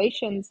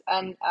regulations,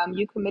 and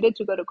you committed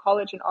to go to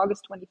college in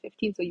August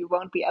 2015, so you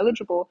won't be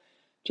eligible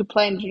to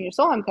play in Junior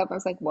Solheim Cup. I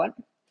was like, what?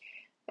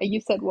 And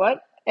you said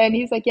what? And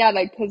he's like, yeah,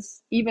 like,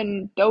 because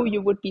even though you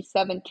would be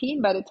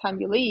 17 by the time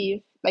you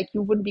leave, like,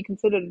 you wouldn't be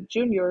considered a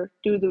junior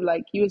due to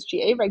like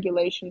USGA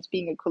regulations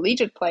being a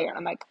collegiate player. And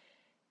I'm like,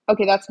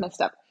 okay, that's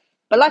messed up.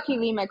 But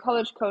luckily, my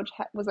college coach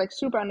was like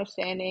super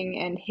understanding,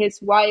 and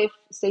his wife,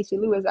 Stacey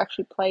Lewis,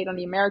 actually played on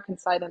the American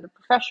side in the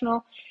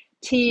professional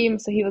team.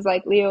 So he was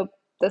like, Leo,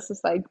 this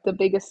is like the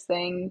biggest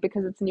thing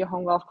because it's in your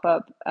home golf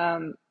club.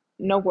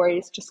 No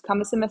worries, just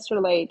come a semester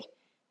late,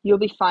 you'll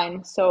be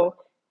fine. So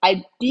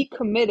I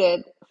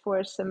decommitted for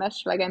a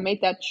semester. Like I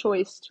made that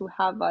choice to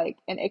have like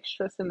an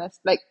extra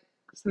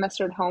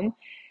semester at home.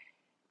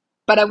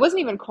 But I wasn't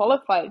even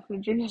qualified for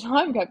the Junior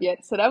Solheim Cup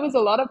yet, so that was a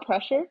lot of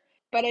pressure.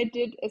 But I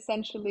did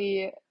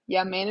essentially,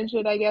 manage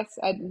it, I guess.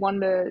 I won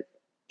the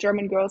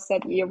German girls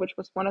that year, which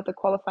was one of the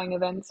qualifying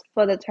events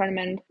for the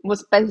tournament. It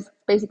was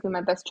basically my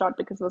best shot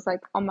because it was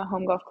like on my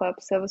home golf club,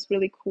 so it was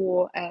really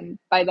cool. And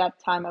by that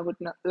time, I would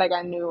know, like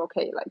I knew,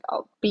 okay, like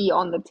I'll be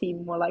on the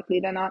team more likely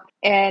than not.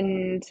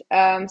 And so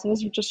I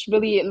was just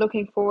really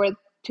looking forward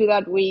to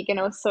that week, and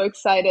I was so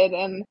excited.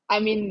 And I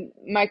mean,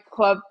 my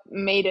club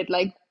made it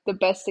like the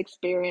best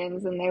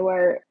experience, and they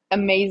were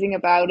amazing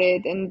about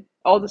it. And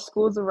all the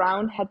schools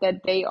around had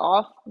that day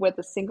off with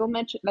the single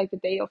match, like the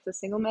day of the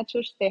single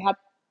matches, they had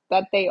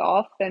that day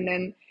off. And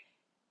then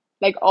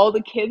like all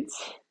the kids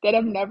that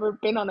have never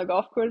been on a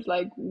golf course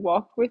like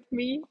walked with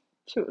me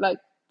to like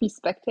be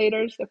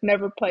spectators. I've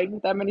never played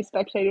with that many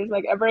spectators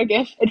like ever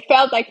again. It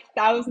felt like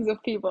thousands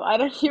of people. I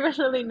don't even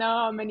really know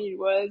how many it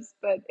was,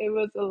 but it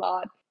was a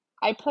lot.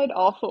 I played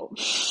awful.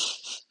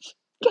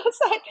 Because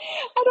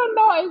I don't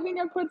know. I think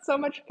I put so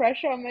much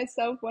pressure on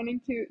myself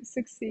wanting to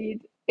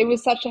succeed. It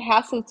was such a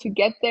hassle to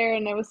get there,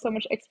 and there was so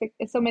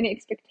many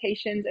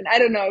expectations, and I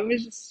don't know. It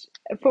was just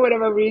for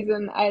whatever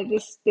reason I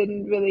just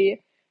didn't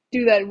really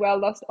do that well.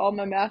 Lost all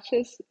my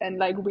matches, and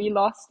like we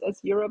lost as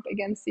Europe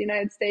against the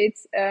United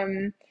States.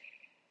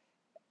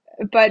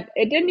 but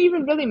it didn't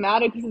even really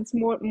matter because it's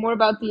more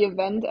about the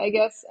event, I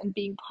guess, and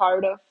being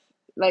part of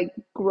like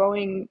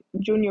growing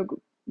junior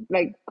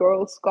like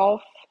girls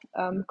golf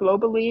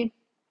globally.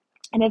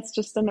 And it's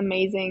just an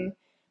amazing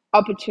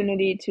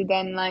opportunity to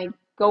then like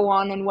go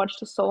on and watch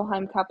the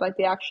Solheim Cup, like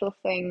the actual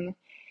thing,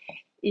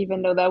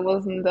 even though that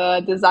wasn't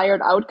the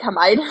desired outcome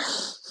either.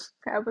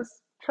 That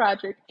was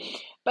tragic.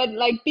 But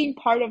like being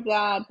part of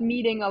that,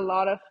 meeting a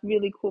lot of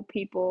really cool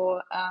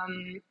people,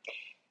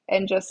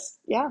 and just,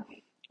 yeah,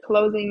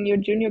 closing your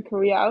junior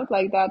career out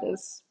like that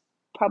is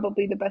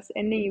probably the best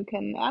ending you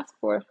can ask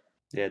for.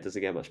 Yeah, it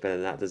doesn't get much better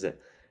than that, does it?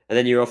 And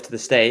then you're off to the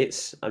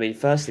States. I mean,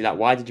 firstly, like,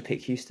 why did you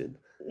pick Houston?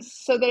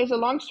 So there's a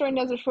long story and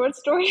there's a short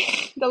story.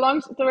 The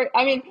long story,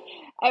 I mean,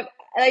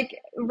 like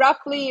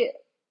roughly,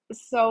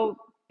 so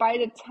by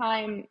the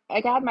time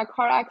like I had my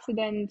car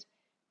accident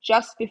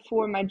just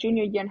before my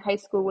junior year in high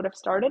school would have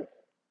started.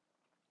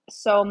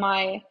 So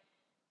my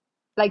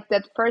like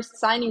that first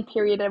signing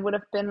period, that would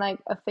have been like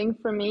a thing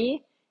for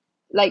me.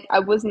 Like I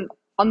wasn't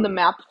on the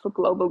map for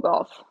global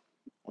golf.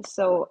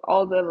 So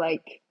all the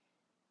like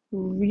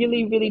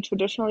really, really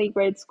traditionally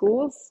great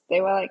schools, they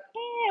were like,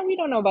 we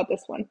don't know about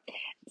this one.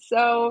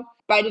 So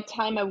by the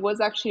time I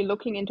was actually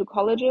looking into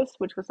colleges,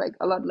 which was like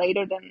a lot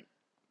later than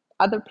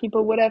other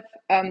people would have,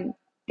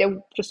 there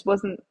just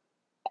wasn't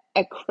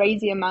a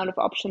crazy amount of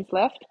options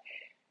left.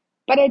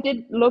 But I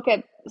did look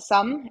at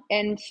some,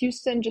 and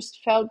Houston just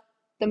felt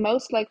the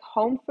most like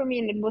home for me,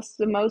 and it was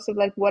the most of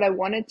like what I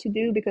wanted to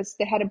do because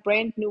they had a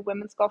brand new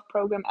women's golf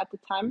program at the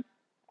time.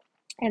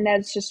 And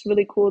that's just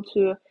really cool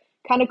to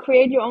kind of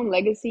create your own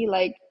legacy,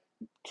 like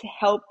to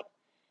help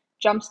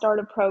jumpstart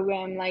a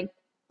program, like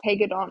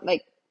take it on,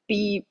 like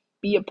be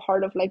a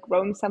part of like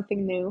growing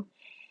something new.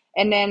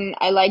 And then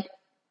I like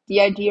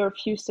the idea of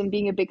Houston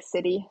being a big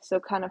city, so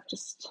kind of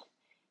just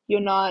you're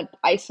not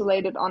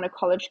isolated on a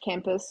college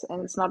campus,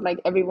 and it's not like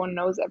everyone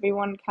knows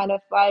everyone kind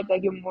of vibe.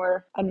 Like you're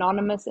more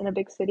anonymous in a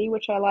big city,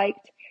 which I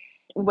liked.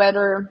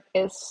 Weather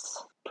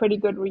is pretty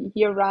good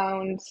year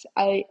round.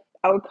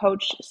 Our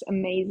coach is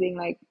amazing.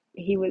 Like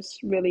he was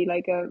really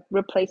like a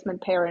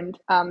replacement parent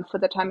for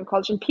the time in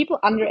college, and people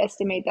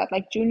underestimate that.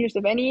 Like juniors,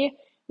 if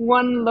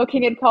anyone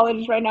looking at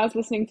colleges right now is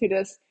listening to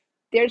this,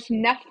 there's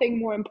nothing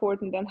more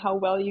important than how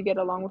well you get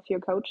along with your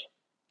coach.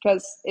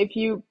 Because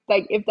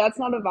if that's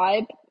not a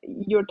vibe,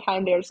 your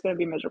time there is going to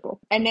be miserable.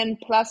 And then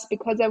plus,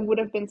 because I would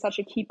have been such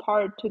a key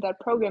part to that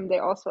program, they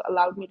also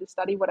allowed me to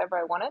study whatever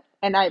I wanted.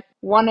 And I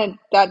wanted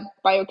that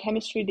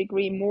biochemistry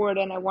degree more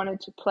than I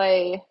wanted to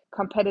play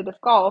competitive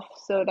golf.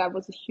 So that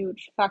was a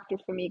huge factor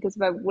for me, because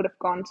if I would have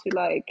gone to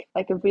like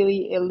a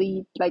really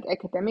elite like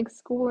academic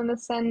school in a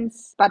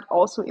sense, but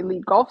also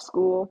elite golf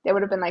school, they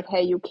would have been like,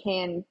 hey, you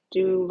can't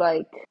do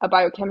like a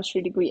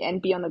biochemistry degree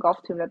and be on the golf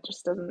team. That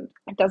just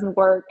doesn't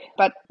work.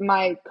 But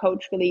my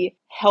coach really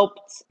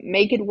helped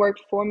make it work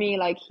for me.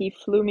 Like he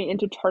flew me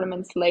into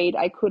tournaments late.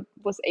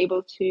 Was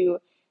able to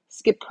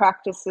skip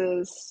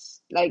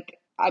practices. Like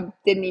I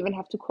didn't even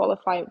have to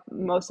qualify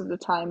most of the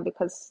time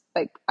because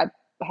like I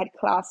had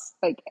class,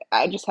 like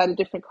I just had a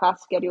different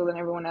class schedule than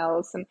everyone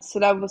else. And so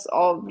that was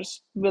all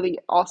just really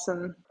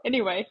awesome.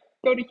 Anyway,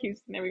 go to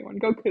Houston, everyone.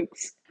 Go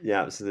Cougs.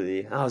 Yeah,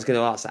 absolutely. I was going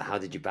to ask that, how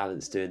did you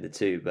balance doing the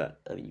two?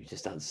 But I mean, you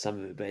just answered some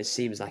of it. But it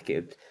seems like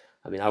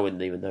I mean, I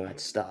wouldn't even know where to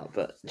start.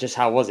 But just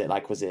how was it?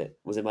 Like, was it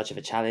much of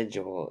a challenge?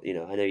 Or,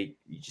 I know you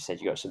just said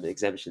you got some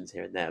exemptions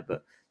here and there,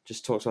 but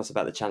just talk to us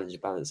about the challenge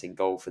of balancing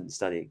golf and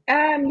studying.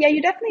 Yeah,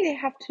 you definitely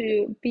have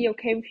to be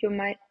okay with your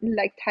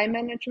time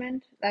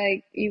management.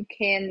 Like you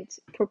can't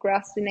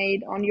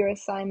procrastinate on your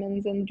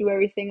assignments and do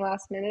everything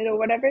last minute or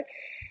whatever.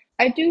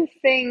 I do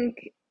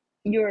think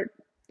your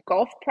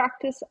golf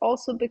practice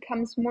also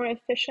becomes more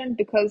efficient,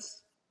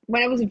 because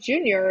when I was a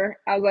junior,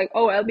 I was like,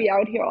 oh, I'll be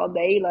out here all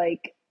day.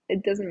 Like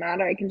it doesn't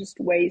matter. I can just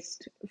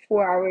waste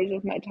 4 hours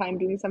of my time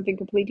doing something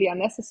completely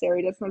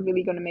unnecessary. That's not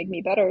really going to make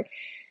me better.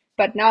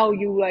 But now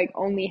you like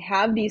only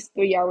have these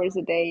 3 hours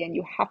a day, and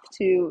you have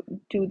to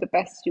do the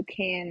best you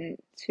can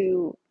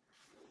to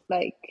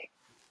like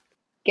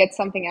get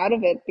something out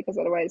of it, because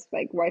otherwise,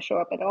 like, why show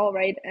up at all,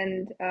 right?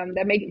 And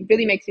that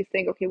really makes you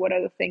think, okay, what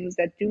are the things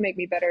that do make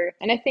me better?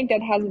 And I think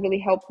that has really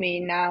helped me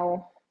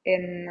now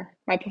in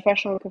my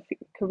professional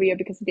career,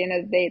 because at the end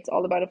of the day, it's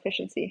all about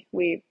efficiency.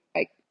 We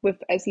like with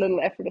as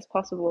little effort as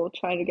possible,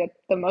 trying to get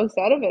the most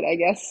out of it, I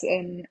guess.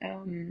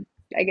 And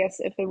I guess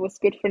if it was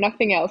good for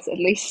nothing else, at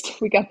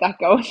least we got that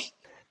going.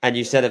 And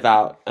you said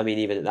about, I mean,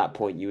 even at that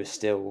point, you were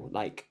still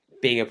like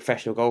being a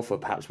professional golfer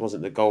perhaps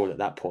wasn't the goal at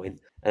that point.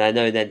 And I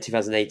know then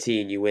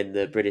 2018, you win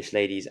the British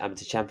Ladies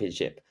Amateur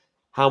Championship.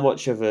 How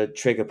much of a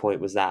trigger point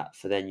was that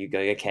for then you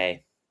going,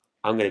 okay,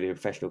 I'm going to be a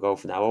professional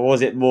golfer now? Or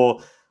was it more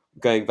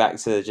going back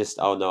to just,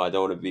 oh no, I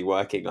don't want to be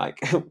working? Like,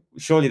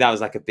 surely that was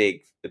like a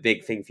big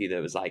thing for you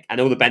that was like, and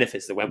all the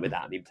benefits that went with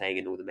that. I mean, playing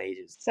in all the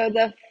majors. So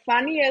the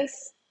funniest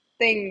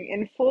thing,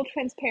 in full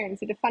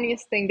transparency,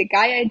 the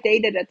guy I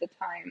dated at the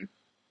time,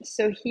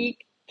 so he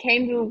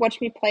came to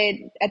watch me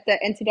play at the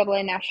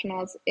NCAA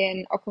Nationals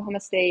in Oklahoma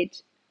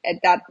State at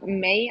that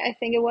May, I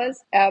think it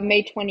was,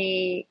 May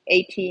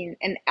 2018.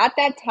 And at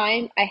that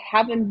time, I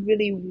haven't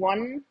really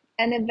won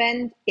an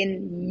event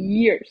in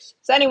years.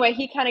 So anyway,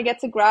 he kind of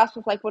gets a grasp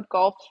of like what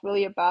golf's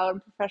really about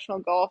and professional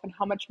golf and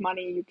how much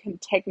money you can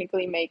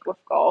technically make with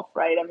golf,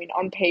 right? I mean,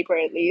 on paper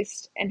at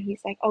least. And he's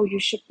like, oh, you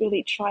should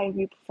really try and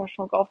be a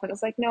professional golfer. And I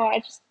was like, no, I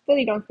just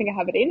really don't think I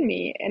have it in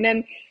me. And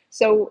then,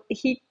 so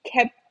he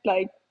kept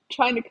like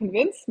trying to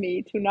convince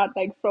me to not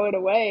like throw it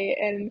away.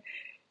 And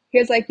he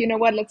was like, you know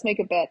what, let's make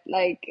a bet.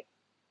 Like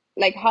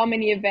how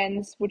many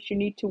events would you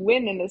need to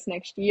win in this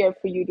next year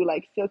for you to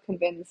like feel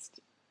convinced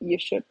you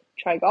should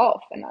try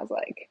golf? And I was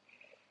like,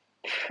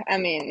 I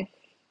mean,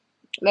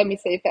 let me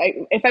say,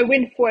 if I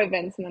win 4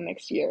 events in the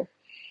next year,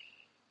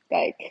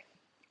 like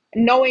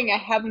knowing I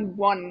haven't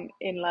won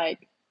in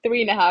like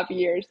 3.5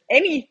 years,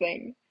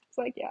 anything, it's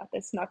like, yeah,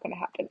 that's not gonna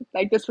happen.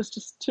 Like this was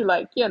just to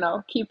like,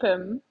 keep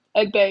him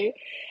at bay.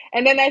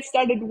 And then I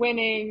started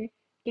winning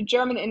the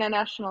German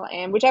International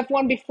Am, which I've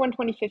won before in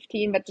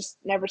 2015, but just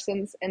never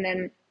since. And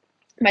then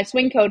my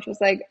swing coach was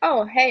like,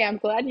 oh, hey, I'm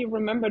glad you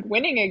remembered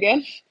winning again.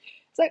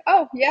 It's like,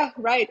 oh, yeah,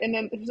 right. And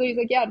then so he's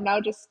like, yeah, now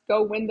just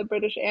go win the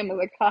British Am. I was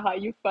like, haha,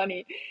 you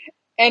funny.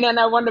 And then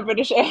I won the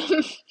British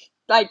Am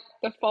like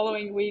the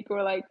following week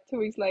or like 2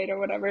 weeks later,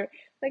 whatever.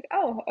 Like,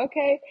 oh,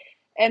 okay.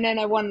 And then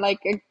I won like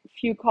a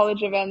few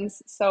college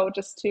events. So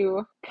just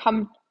to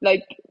come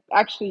like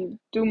actually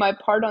do my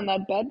part on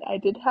that bet, I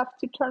did have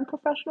to turn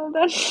professional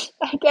then.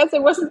 I guess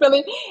it wasn't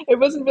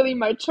really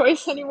my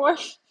choice anymore.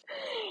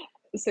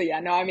 So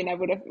yeah, no, I mean, I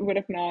would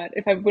have not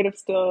if I would have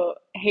still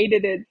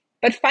hated it.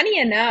 But funny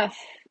enough,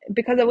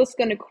 because I was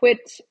gonna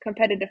quit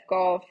competitive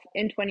golf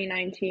in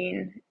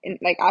 2019, in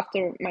like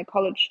after my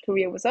college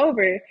career was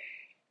over,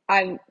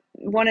 I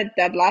wanted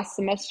that last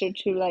semester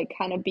to like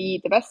kind of be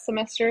the best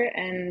semester.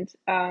 And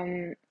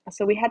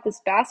so we had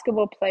this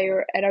basketball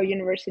player at our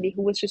university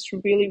who was just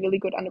really, really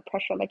good under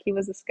pressure. Like he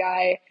was this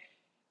guy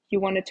you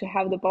wanted to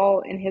have the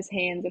ball in his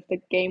hands if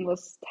the game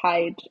was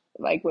tied,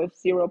 like with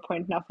 0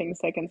 point nothing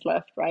seconds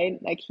left, right?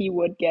 Like he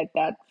would get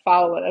that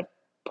foul at a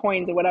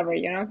point or whatever,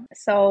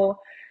 So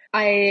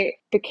I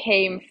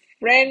became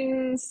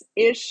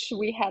friends-ish.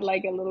 We had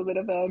like a little bit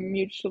of a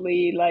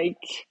mutually like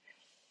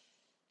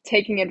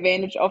taking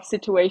advantage of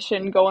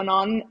situation going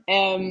on,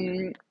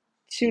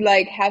 to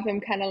like have him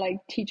kind of like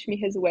teach me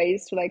his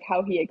ways to like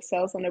how he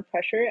excels under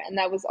pressure. And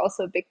that was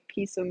also a big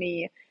piece of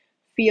me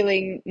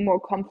feeling more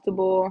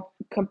comfortable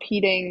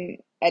competing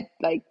at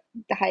like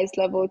the highest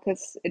level,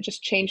 because it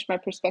just changed my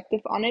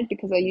perspective on it,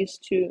 because I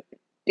used to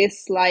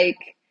dislike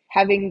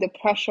having the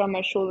pressure on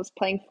my shoulders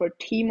playing for a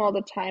team all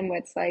the time, where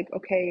it's like,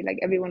 okay, like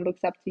everyone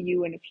looks up to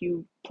you, and if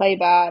you play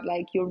bad,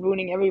 like you're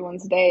ruining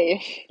everyone's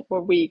day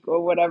or week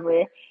or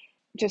whatever.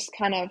 Just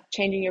kind of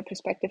changing your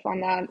perspective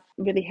on that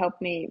really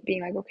helped me,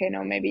 being like, okay,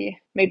 no, maybe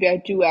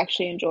I do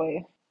actually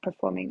enjoy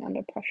performing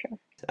under pressure.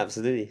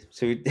 Absolutely.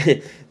 So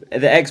the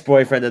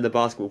ex-boyfriend and the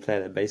basketball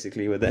player then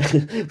basically were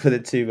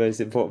the 2 most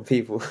important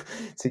people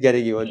to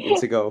getting you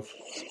into golf.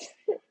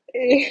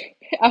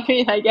 I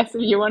mean, I guess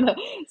if you want to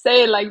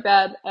say it like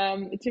that,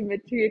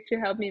 to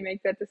help me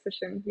make that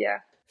decision, yeah.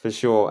 For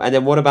sure. And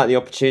then what about the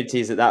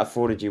opportunities that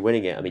afforded you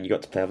winning it? I mean, you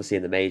got to play obviously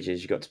in the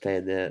majors, you got to play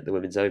in the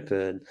Women's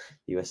Open,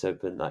 US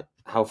Open. Like,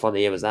 how fun a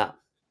year was that?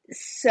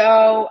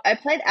 So I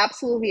played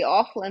absolutely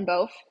awful in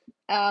both.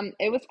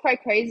 It was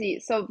quite crazy.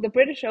 So the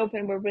British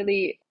Open were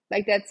really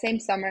like that same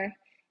summer,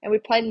 and we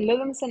played in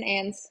Lytham St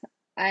Anne's,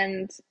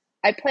 and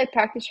I played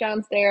practice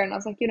rounds there, and I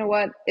was like, you know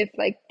what? If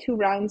like 2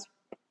 rounds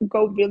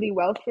go really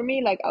well for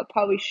me, like I'll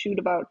probably shoot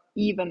about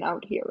even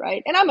out here,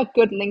 right? And I'm a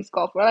good links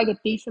golfer, like a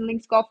decent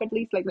links golf at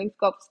least. Like links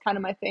golf is kind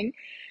of my thing.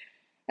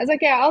 I was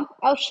like, yeah,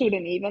 I'll shoot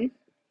an even,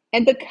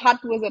 and the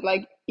cut was at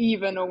like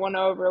even or 1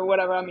 over or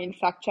whatever. I mean,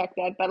 fact check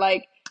that, but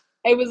like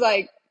it was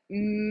like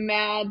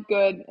mad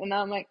good, and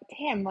I'm like,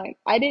 damn, like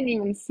I didn't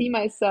even see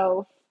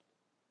myself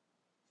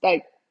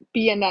like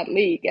be in that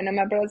league. And I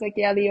remember I was like,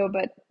 yeah, Leo,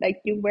 but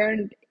like you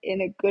weren't in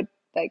a good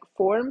like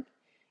form,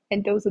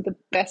 and those are the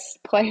best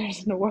players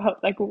in the world.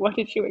 Like, what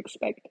did you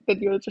expect,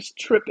 that you'll just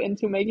trip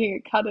into making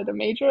a cut at a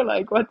major?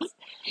 Like, what's?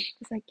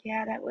 It's like,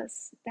 yeah, that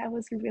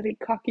was really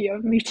cocky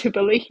of me to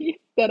believe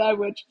that I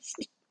would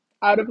just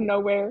out of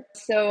nowhere.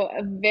 So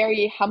a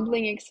very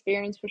humbling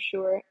experience for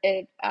sure.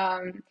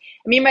 I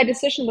mean, my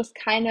decision was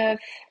kind of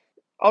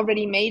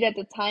already made at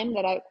the time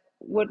that I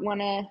would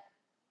want to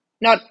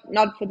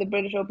not for the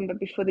British Open, but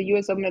before the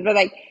US Open, but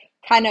like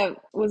kind of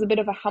was a bit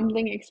of a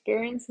humbling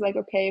experience. Like,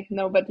 okay,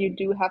 no, but you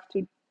do have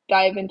to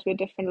dive into a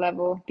different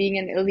level. Being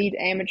an elite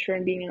amateur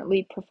and being an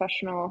elite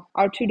professional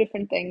are 2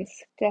 different things.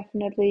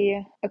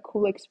 Definitely a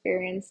cool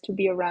experience to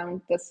be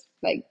around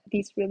like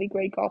these really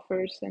great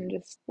golfers and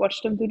just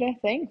watch them do their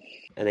thing.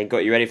 And then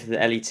got you ready for the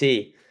LET.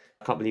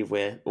 I can't believe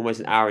we're almost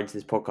an hour into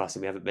this podcast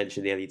and we haven't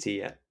mentioned the LET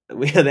yet.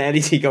 We are the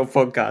LET Golf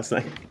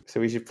Podcast, so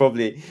we should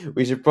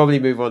probably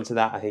move on to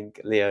that, I think,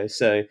 Leo.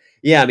 So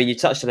yeah, I mean, you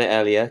touched on it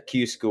earlier.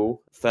 Q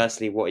School.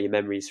 Firstly, what are your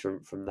memories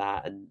from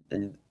that,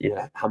 and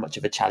how much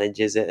of a challenge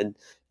is it, and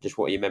just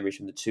what are your memories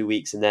from the 2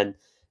 weeks, and then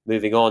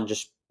moving on.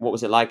 Just what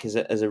was it like as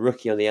a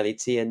rookie on the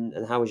LET, and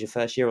how was your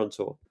first year on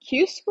tour?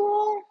 Q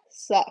school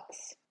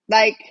sucks.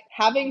 Like,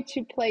 having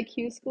to play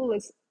Q school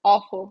is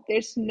awful.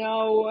 There's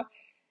no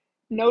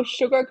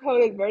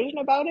sugar-coated version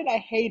about it. I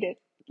hate it.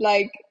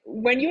 Like,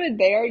 when you're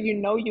there, you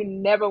know you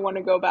never want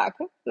to go back.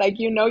 Like,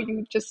 you know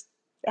you just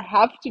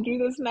have to do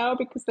this now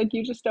because like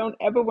you just don't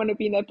ever want to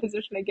be in that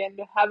position again,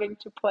 to having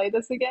to play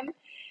this again.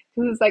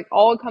 Because it's like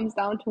all comes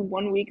down to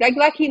 1 week. Like,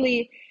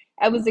 luckily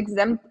I was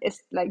exempt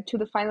like to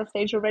the final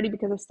stage already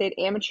because I stayed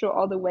amateur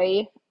all the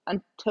way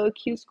until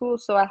Q school.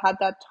 So I had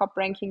that top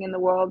ranking in the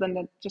world, and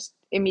then just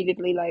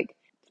immediately like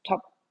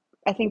top,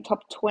 I think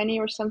top 20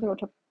 or something, or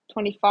top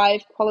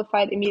 25,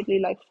 qualified immediately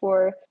like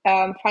for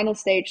final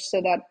stage,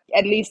 so that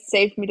at least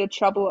saved me the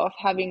trouble of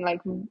having like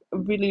a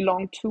really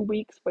long 2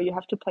 weeks where you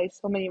have to play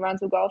so many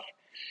rounds of golf.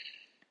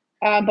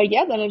 But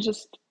yeah, then it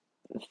just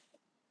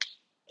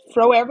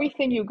throw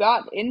everything you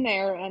got in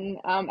there. And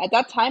at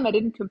that time, I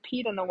didn't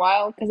compete in a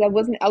while because I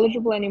wasn't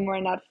eligible anymore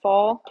in that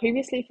fall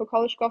previously for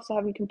college golf, so I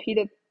haven't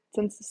competed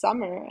since the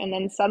summer. And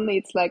then suddenly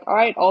it's like, all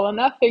right, all or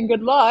nothing,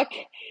 good luck.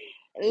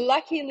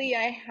 Luckily,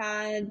 I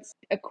had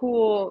a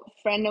cool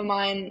friend of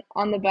mine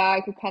on the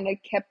back who kind of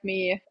kept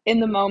me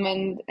in the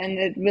moment, and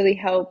it really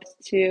helped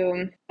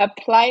to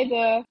apply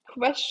the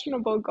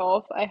questionable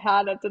golf I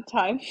had at the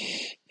time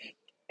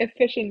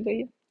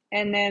efficiently.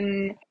 And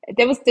then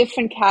there was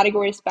different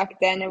categories back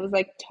then. It was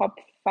like top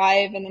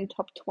 5 and then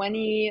top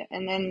 20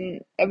 and then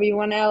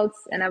everyone else.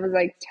 And I was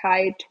like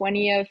tied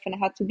 20th, and I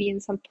had to be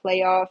in some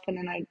playoff, and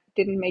then I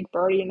didn't make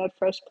birdie in that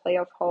first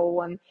playoff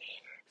hole. And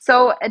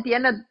so at the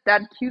end of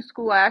that Q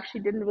school, I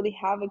actually didn't really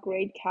have a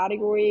great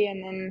category.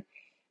 And then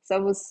so I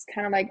was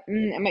kind of like,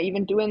 am I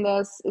even doing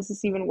this? Is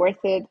this even worth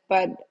it?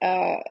 But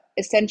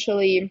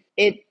essentially,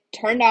 it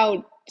turned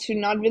out to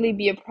not really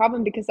be a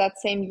problem because that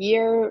same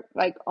year,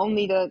 like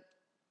only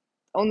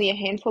a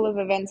handful of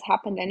events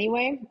happened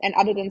anyway. And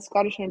other than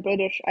Scottish and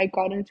British, I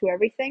got into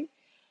everything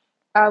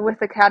with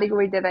the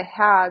category that I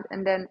had.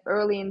 And then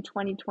early in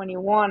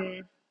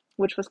 2021,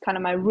 which was kind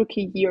of my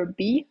rookie year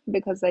B,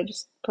 because I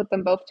just put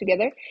them both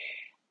together,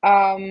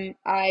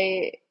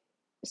 I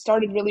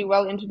started really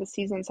well into the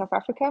season in South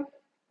Africa,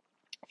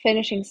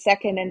 finishing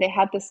second. And they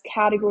had this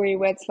category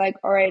where it's like,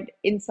 all right,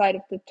 inside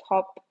of the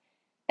top,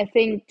 I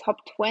think top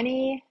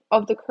 20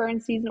 of the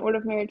current season order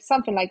of merit,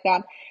 something like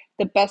that,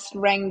 the best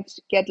ranked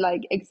get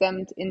like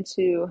exempt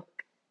into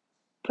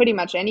pretty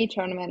much any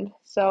tournament.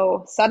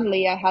 So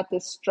suddenly I had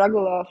this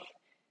struggle of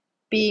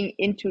being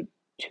into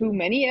too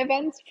many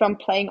events, from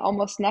playing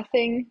almost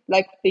nothing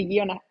like a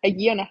year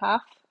and a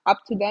half up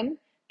to then,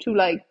 to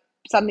like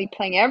suddenly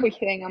playing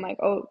everything. I'm like,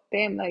 oh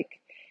damn, like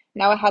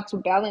now I had to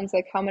balance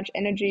like how much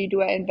energy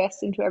do I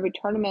invest into every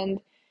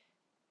tournament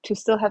to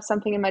still have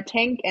something in my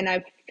tank. And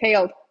I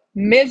failed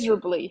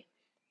miserably.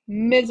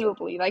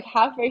 Like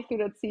halfway through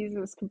that season,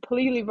 was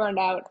completely burned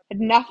out, had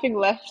nothing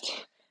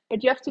left.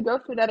 But you have to go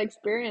through that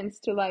experience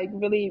to like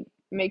really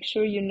make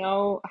sure you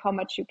know how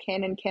much you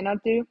can and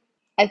cannot do.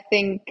 I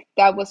think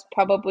that was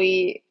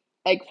probably,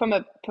 like, from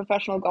a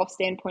professional golf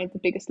standpoint, the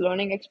biggest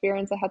learning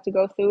experience I had to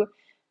go through,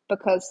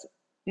 because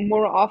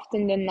more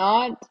often than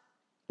not,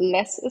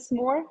 less is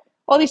more.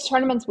 All these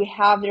tournaments we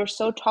have, they're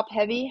so top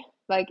heavy,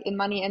 like in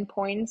money and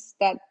points,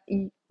 that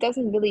it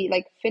doesn't really,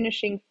 like,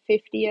 finishing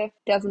 50th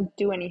doesn't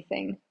do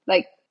anything.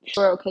 Like,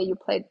 sure, okay, you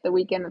played the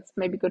weekend, it's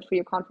maybe good for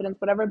your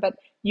confidence, whatever, but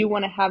you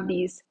want to have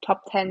these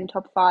top 10,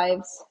 top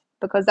 5s,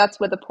 because that's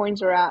where the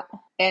points are at.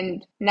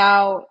 And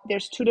now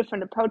there's two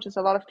different approaches.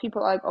 A lot of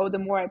people are like, oh, the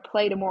more I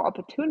play, the more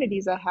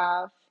opportunities I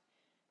have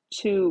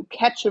to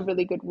catch a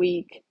really good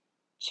week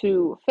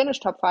to finish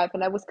top 5.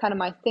 And that was kind of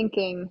my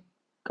thinking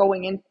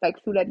going in,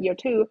 like, through that year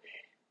too.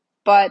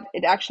 But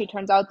it actually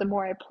turns out the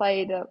more I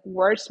play, the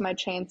worse my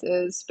chance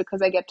is,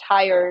 because I get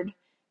tired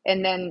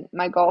and then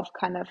my golf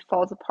kind of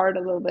falls apart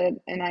a little bit,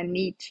 and I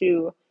need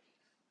to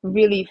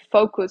really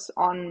focus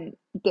on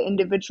the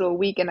individual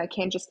week, and I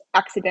can't just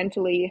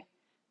accidentally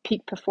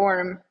peak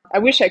perform. I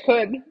wish I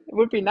could. It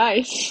would be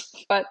nice,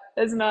 but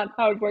that's not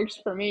how it works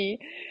for me,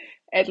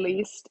 at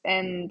least.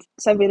 And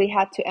so I really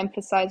had to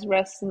emphasize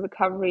rest and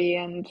recovery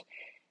and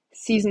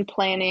season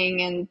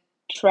planning and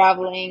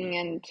traveling,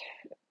 and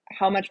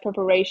how much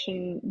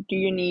preparation do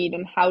you need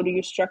and how do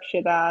you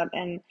structure that,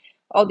 and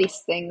all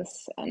these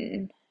things.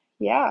 And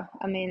yeah,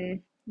 I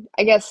mean,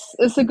 I guess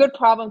it's a good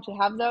problem to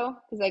have, though,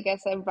 because I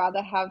guess I'd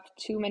rather have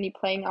too many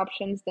playing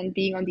options than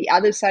being on the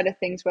other side of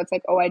things where it's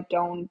like, oh, I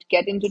don't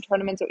get into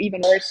tournaments, or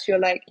even worse, you're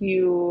like,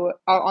 you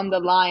are on the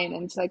line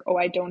and it's like, oh,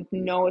 I don't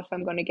know if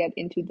I'm going to get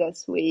into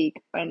this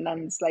week. And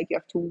then it's like you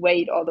have to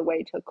wait all the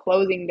way till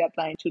closing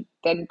deadline to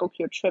then book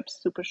your trips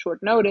super short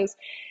notice.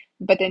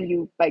 But then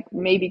you like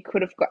maybe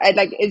could have got,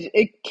 like,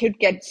 it could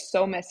get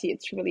so messy.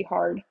 It's really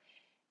hard.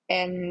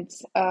 And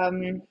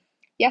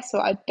yeah, so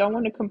I don't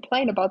want to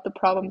complain about the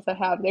problems I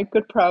have. They're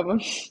good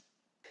problems.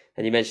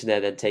 And you mentioned there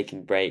then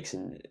taking breaks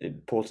and the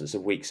importance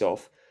of weeks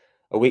off.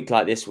 A week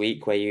like this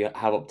week where you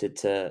have opted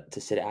to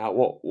sit it out,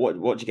 what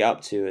did you get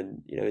up to?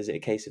 And is it a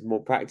case of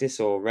more practice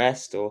or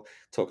rest, or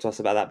talk to us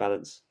about that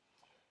balance?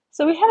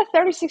 So we had a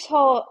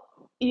 36-hole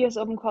US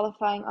Open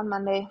qualifying on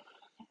Monday.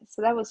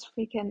 So that was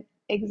freaking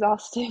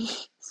exhausting.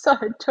 So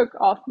I took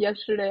off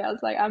yesterday. I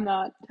was like, I'm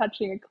not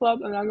touching a club.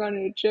 I'm not going to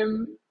the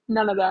gym.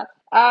 None of that.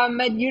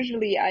 But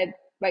usually I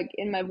like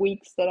in my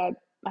weeks that I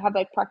have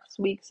like practice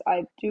weeks,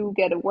 I do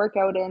get a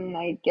workout in,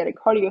 I get a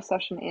cardio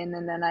session in,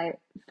 and then I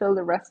fill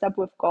the rest up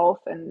with golf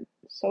and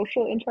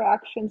social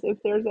interactions if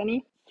there's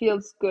any.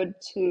 Feels good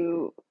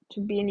to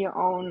be in your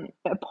own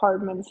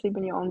apartment, sleep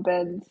in your own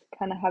bed,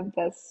 kind of have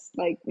this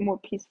like more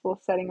peaceful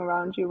setting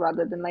around you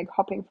rather than like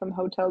hopping from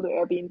hotel to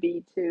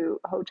Airbnb to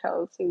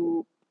hotel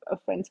to a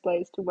friend's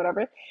place to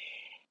whatever.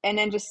 And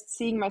then just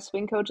seeing my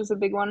swing coach is a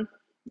big one.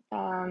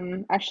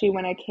 Actually,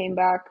 when I came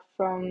back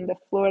from the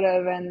Florida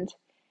event,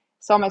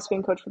 saw my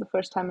swing coach for the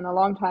first time in a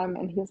long time,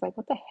 and he was like,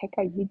 "What the heck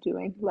are you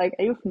doing? Like,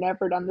 you've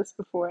never done this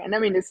before." And I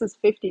mean, this is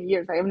 15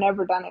 years. I have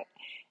never done it.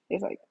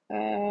 He's like,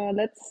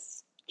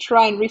 let's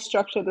try and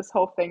restructure this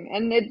whole thing.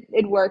 And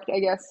it worked, I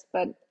guess.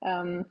 But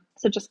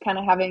so just kind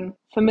of having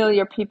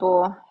familiar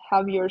people,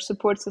 have your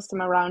support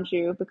system around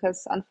you,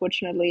 because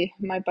unfortunately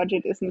my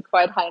budget isn't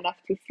quite high enough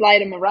to fly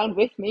them around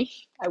with me.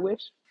 I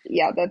wish.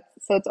 Yeah, that's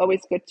so it's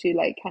always good to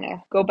like kind of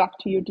go back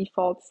to your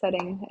default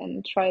setting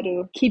and try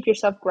to keep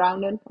yourself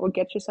grounded or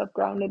get yourself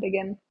grounded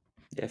again.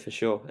 Yeah, for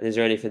sure. And is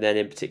there anything then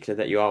in particular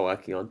that you are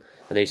working on?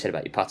 I know you said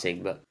about your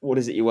putting, but what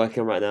is it you're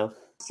working on right now?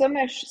 So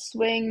much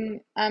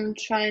swing, I'm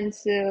trying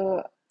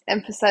to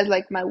emphasize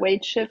like my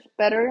weight shift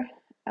better.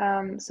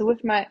 So with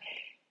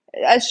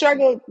I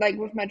struggled like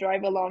with my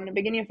driver a lot in the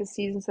beginning of the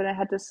season, so I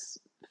had this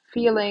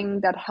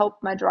feeling that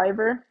helped my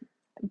driver,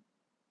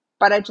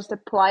 but I just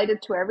applied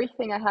it to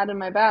everything I had in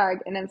my bag,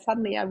 and then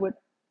suddenly I would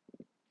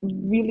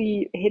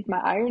really hit my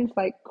irons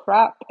like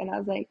crap, and I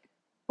was like,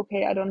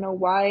 okay, I don't know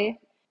why.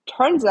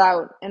 Turns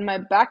out in my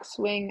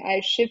backswing,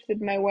 I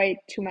shifted my weight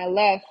to my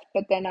left,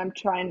 but then I'm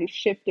trying to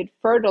shift it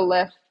further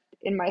left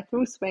in my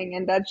through swing,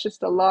 and that's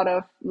just a lot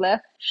of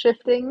left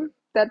shifting.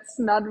 That's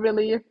not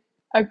really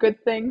a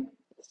good thing.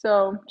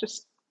 So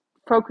just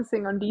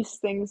focusing on these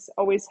things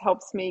always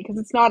helps me, because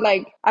it's not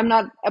like I'm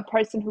not a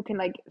person who can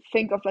like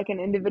think of like an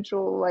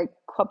individual like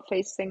club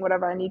face thing,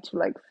 whatever. I need to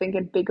like think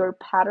in bigger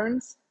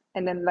patterns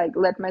and then like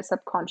let my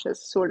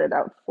subconscious sort it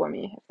out for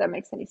me, if that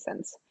makes any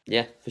sense.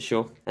 Yeah, for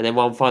sure. And then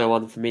one final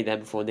one for me then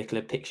before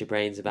Nicola picks your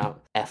brains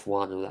about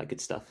F1 and all that good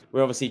stuff.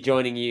 We're obviously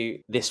joining you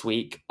this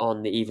week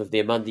on the eve of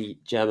the Amundi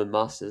German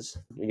Masters.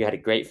 You had a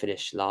great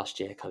finish last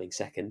year, coming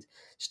second.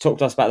 Just talk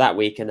to us about that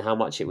week and how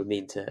much it would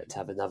mean to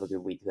have another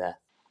good week there.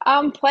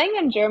 Playing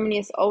in Germany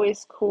is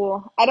always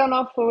cool. I don't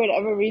know, for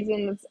whatever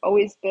reason, it's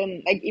always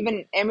been like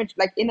even amateur,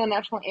 like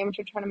international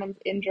amateur tournaments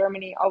in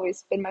Germany,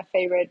 always been my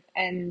favorite.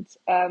 And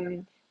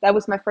that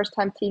was my first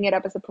time teeing it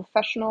up as a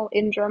professional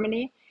in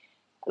Germany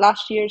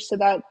last year, so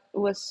that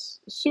was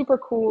super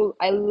cool.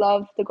 I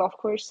love the golf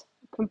course,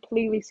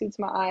 completely suits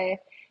my eye.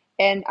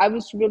 And I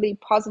was really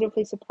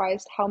positively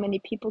surprised how many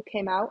people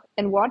came out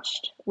and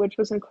watched, which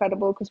was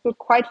incredible because we're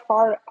quite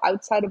far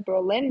outside of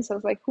Berlin. So I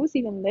was like, who's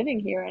even living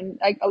here? And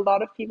like a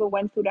lot of people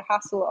went through the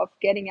hassle of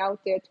getting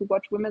out there to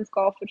watch women's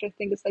golf, which I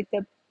think is like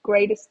the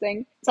greatest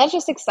thing. So that's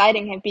just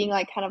exciting, and being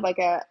like kind of like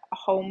a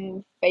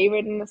home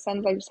favorite in the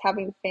sense, like just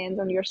having fans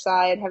on your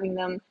side, having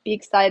them be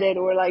excited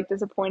or like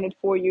disappointed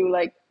for you,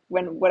 like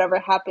when whatever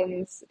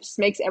happens, just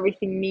makes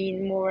everything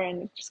mean more,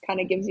 and it just kind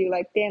of gives you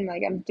like, damn,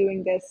 like I'm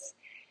doing this.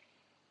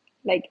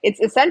 Like it's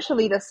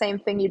essentially the same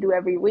thing you do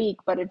every week,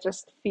 but it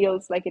just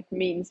feels like it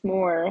means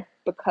more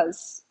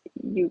because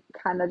you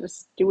kind of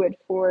just do it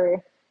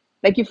for,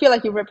 like you feel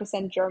like you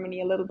represent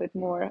Germany a little bit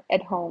more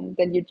at home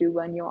than you do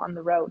when you're on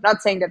the road.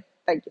 Not saying that,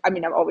 like, I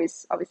mean, I've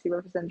always obviously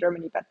represent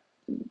Germany, but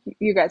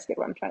you guys get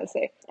what I'm trying to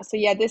say. So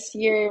yeah, this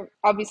year,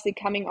 obviously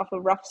coming off a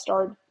rough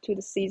start to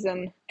the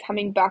season,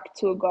 coming back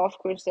to a golf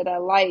course that I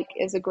like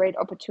is a great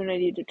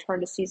opportunity to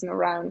turn the season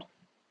around.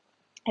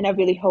 And I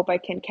really hope I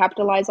can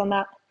capitalize on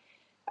that.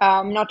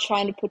 I'm not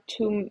trying to put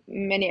too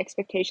many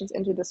expectations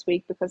into this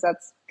week because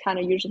that's kind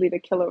of usually the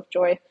killer of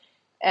joy.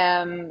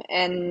 And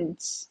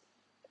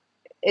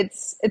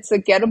it's a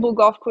gettable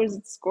golf course.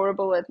 It's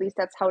scoreable. At least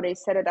that's how they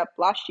set it up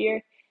last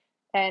year.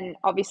 And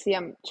obviously,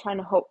 I'm trying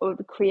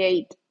to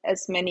create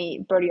as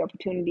many birdie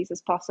opportunities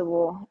as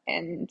possible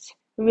and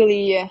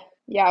really,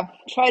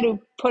 try to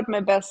put my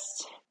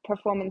best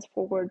performance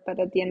forward. But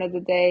at the end of the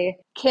day,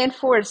 can't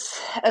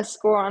force a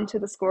score onto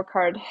the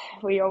scorecard.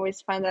 We always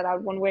find that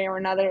out one way or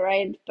another,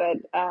 right? But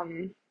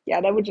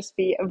that would just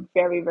be a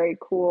very, very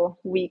cool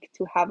week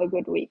to have a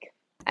good week.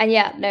 And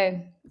yeah,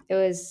 no, it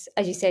was,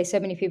 as you say,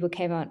 so many people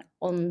came out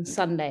on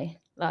Sunday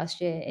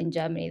last year in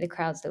Germany, the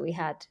crowds that we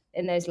had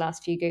in those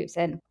last few groups.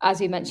 And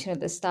as we mentioned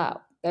at the start,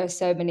 there are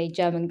so many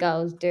German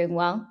girls doing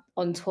well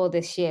on tour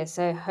this year.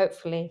 So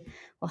hopefully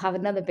we'll have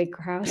another big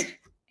crowd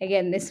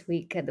again this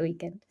week at the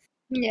weekend.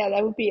 Yeah,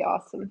 that would be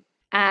awesome.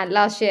 And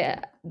last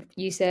year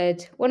you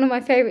said one of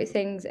my favorite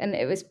things, and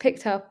it was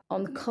picked up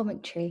on the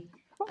commentary.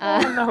 Oh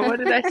no, what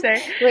did I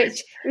say?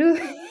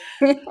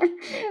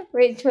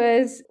 which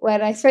was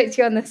when I spoke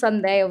to you on the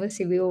Sunday.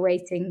 Obviously, we were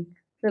waiting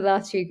for the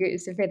last few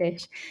groups to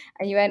finish,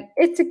 and you went,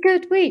 "It's a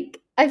good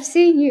week. I've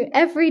seen you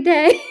every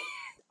day."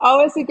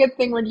 always a good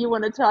thing when you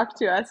want to talk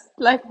to us.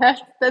 Like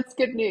that's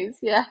good news.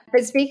 Yeah.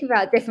 But speaking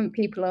about different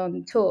people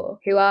on tour,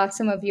 who are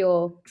some of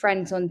your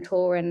friends on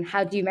tour and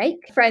how do you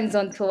make friends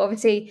on tour?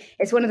 Obviously,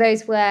 it's one of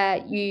those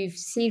where you've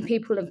seen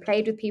people and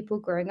played with people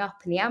growing up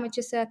in the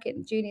amateur circuit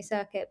and junior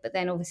circuit, but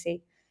then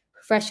obviously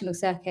professional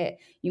circuit,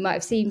 you might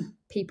have seen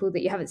people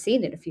that you haven't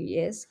seen in a few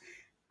years.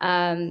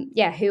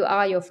 Who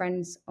are your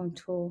friends on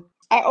tour?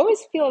 I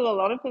always feel at a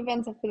lot of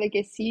events, I feel like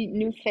I see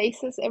new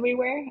faces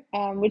everywhere,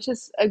 which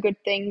is a good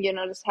thing,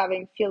 just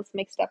having fields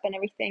mixed up and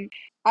everything.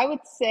 I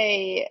would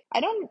say, I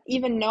don't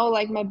even know,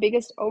 like my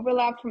biggest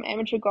overlap from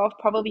amateur golf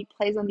probably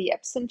plays on the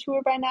Epson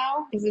tour by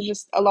now, because there's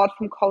just a lot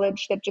from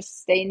college that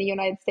just stay in the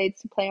United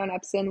States to play on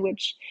Epson,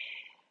 which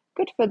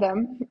good for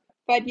them.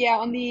 But yeah,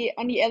 on the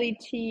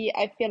LET,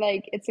 I feel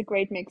like it's a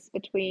great mix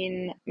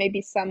between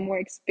maybe some more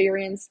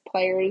experienced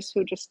players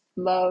who just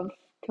love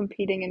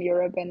competing in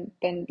Europe, and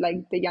then like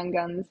the young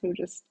guns who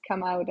just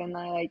come out and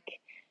are like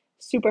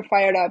super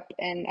fired up.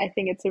 And I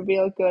think it's a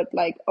real good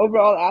like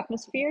overall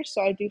atmosphere.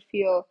 So I do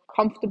feel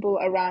comfortable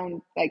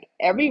around like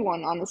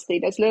everyone, honestly.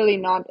 There's literally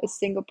not a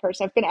single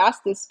person. I've been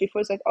asked this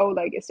before. It's like, oh,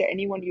 like, is there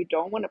anyone you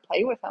don't want to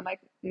play with? I'm like,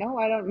 no,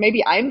 I don't.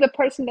 Maybe I'm the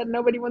person that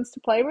nobody wants to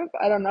play with.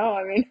 I don't know.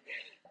 I mean,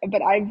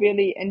 but I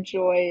really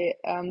enjoy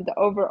the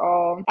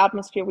overall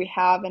atmosphere we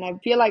have, and I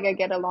feel like I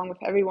get along with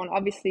everyone.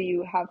 Obviously,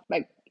 you have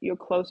like you're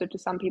closer to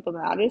some people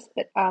than others,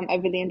 but I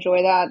really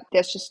enjoy that.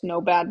 There's just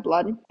no bad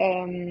blood.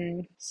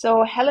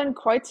 So Helen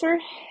Kreutzer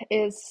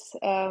is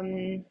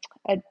a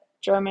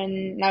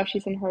German. Now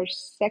she's in her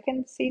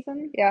second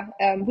season. Yeah.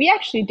 We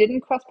actually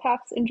didn't cross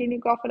paths in junior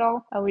golf at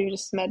all. We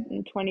just met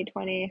in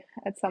 2020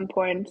 at some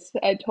point.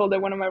 I told her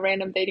one of my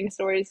random dating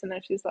stories, and then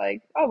she's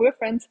like, "Oh, we're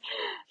friends."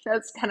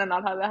 That's kind of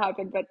not how that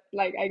happened, but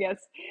like I guess.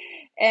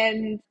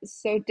 And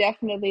so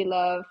definitely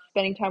love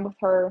spending time with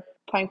her,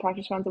 playing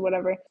practice rounds or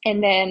whatever.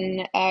 And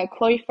then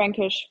Chloe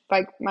Frankish,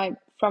 like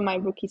from my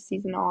rookie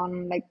season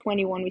on, like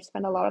 21, we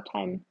spent a lot of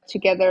time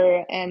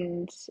together,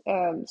 and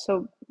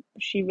so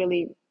she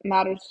really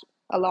matters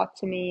a lot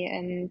to me.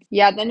 And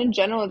yeah, then in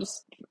general,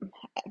 just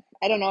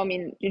I don't know. I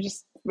mean, you're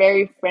just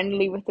very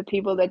friendly with the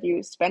people that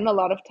you spend a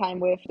lot of time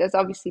with. There's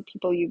obviously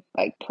people you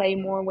like play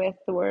more with,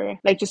 or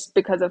like just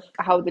because of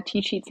how the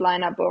tee sheets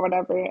line up or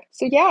whatever.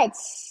 So yeah,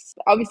 it's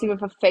obviously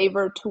with a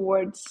favor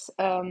towards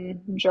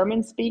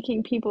German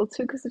speaking people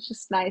too, because it's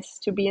just nice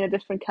to be in a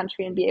different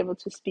country and be able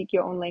to speak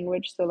your own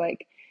language. So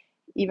like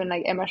even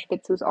like Emma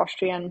Spitz, who's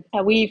Austrian.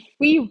 We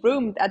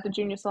roomed at the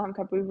Junior Solheim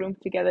Cup. We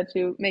roomed together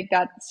to make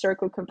that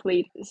circle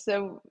complete.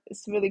 So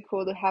it's really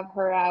cool to have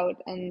her out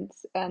and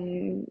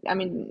I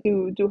mean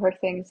do her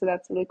thing. So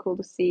that's really cool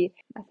to see.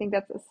 I think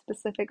that's as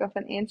specific of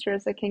an answer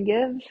as I can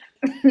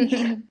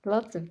give.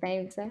 Lots of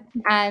names there.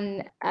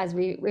 And as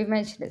we've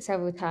mentioned it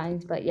several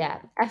times, but yeah,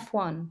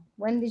 F1.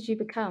 When did you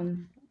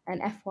become an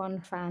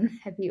F1 fan?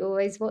 Have you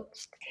always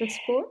watched the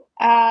sport?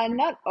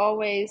 Not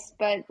always,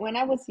 but when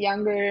I was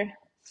younger,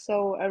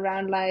 so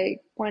around like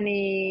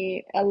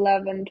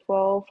 2011,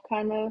 12,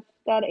 kind of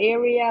that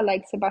area,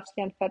 like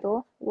Sebastian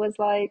Vettel was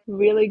like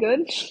really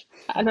good.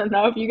 I don't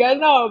know if you guys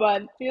know,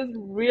 but he is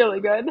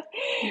really good.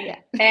 Yeah.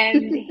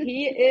 And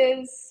he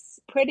is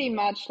pretty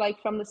much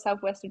like from the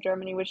southwest of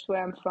Germany, which is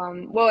where I'm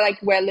from. Well, like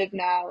where I live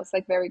now, it's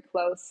like very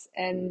close.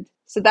 And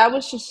so that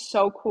was just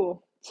so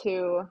cool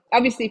to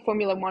obviously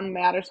Formula One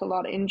matters a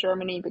lot in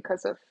Germany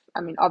because of,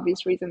 I mean,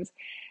 obvious reasons.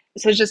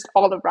 So it's just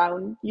all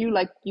around you,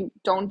 like you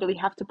don't really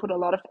have to put a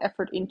lot of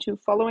effort into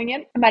following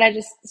it. But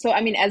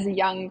I mean, as a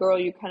young girl,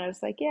 you kind of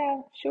just like,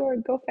 yeah, sure,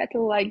 go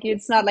Vettel. Like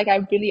it's not like I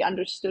really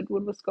understood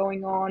what was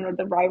going on or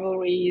the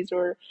rivalries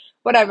or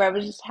whatever. I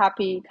was just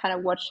happy kind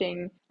of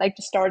watching like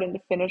the start and the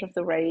finish of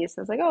the race.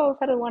 I was like, oh,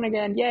 Vettel won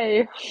again,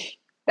 yay.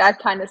 That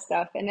kind of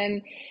stuff. And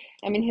then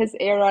I mean, his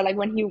era, like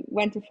when he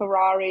went to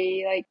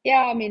Ferrari, like,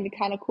 yeah, I mean, it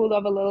kind of cooled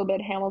off a little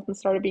bit. Hamilton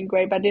started being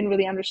great, but I didn't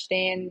really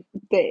understand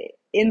the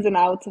ins and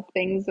outs of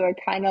things, so I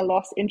kind of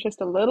lost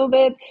interest a little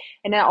bit.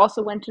 And I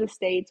also went to the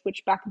States,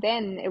 which back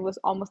then it was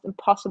almost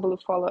impossible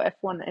to follow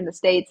F1 in the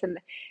States. And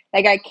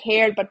like I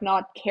cared, but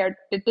not cared.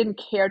 It didn't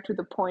care to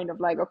the point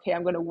of like, okay,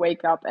 I'm going to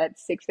wake up at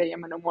 6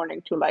 a.m. in the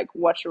morning to like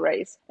watch a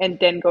race and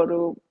then go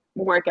to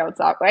workouts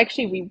out.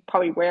 Actually, we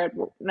probably wear it.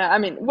 No, I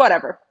mean,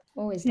 whatever.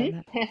 Always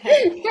done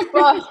that.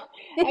 Well,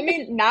 I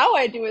mean, now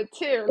I do it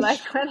too, like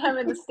when I'm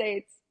in the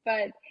States.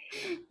 But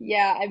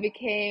yeah,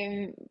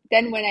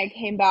 then when I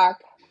came back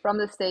from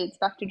the States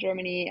back to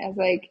Germany, I was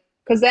like,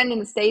 because then in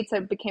the States,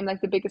 I became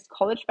like the biggest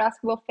college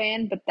basketball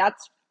fan, but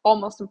that's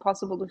almost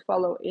impossible to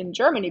follow in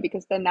Germany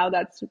because then now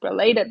that's super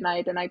late at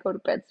night and I go to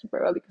bed super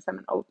early because I'm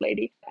an old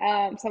lady. So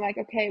I'm like,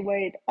 okay,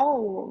 wait,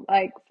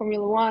 like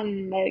Formula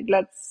One,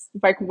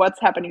 like what's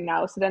happening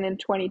now? So then in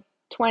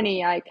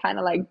 2020, I kind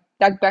of like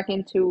dug back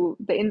into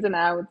the ins and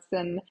outs,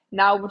 and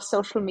now with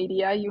social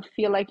media you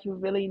feel like you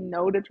really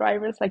know the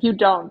drivers. Like you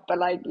don't, but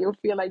like you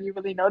feel like you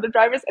really know the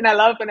drivers. And I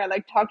love when I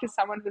like talk to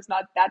someone who's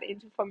not that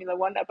into Formula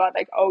One about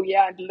like, oh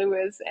yeah, and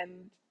Lewis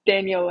and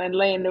Daniel and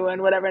Lando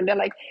and whatever, and they're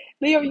like,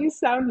 Leo, you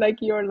sound like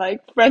you're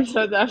like friends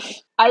with them.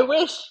 I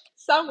wish.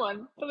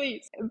 Someone,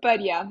 please.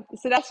 But yeah,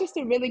 so that's just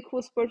a really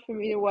cool sport for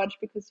me to watch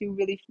because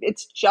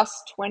it's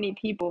just 20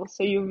 people,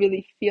 so you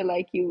really feel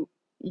like you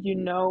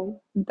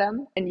know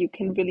them and you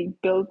can really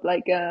build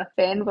like a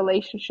fan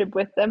relationship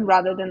with them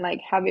rather than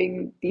like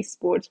having these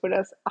sports where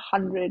there's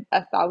 100,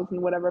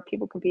 1,000, whatever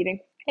people competing.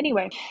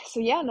 Anyway, so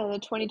yeah, no, the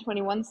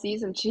 2021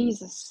 season,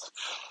 Jesus,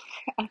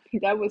 I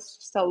think that was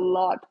just a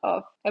lot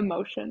of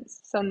emotions.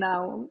 So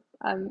now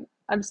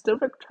I'm still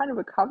trying to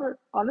recover,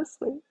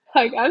 honestly.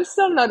 Like, I'm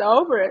still not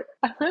over it.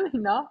 I'm really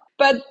not.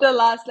 But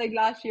last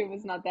year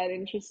was not that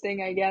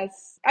interesting, I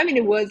guess. I mean,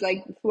 it was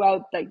like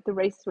throughout, like the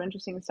races were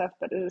interesting and stuff,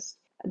 but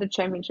the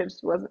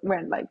championships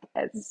weren't like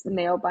as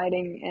nail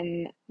biting,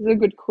 and it was a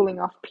good cooling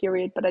off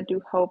period. But I do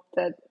hope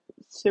that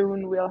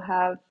soon we'll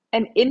have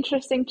an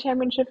interesting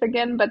championship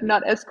again, but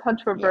not as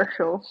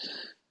controversial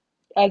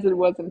as it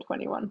was in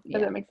 21.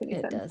 If that makes any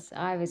it sense. does.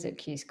 I was at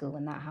Q school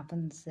when that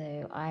happened,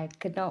 so I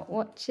could not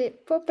watch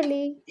it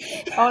properly.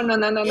 Oh no.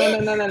 You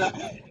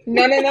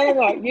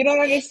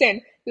don't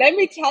understand. Let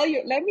me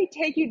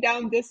take you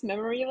down this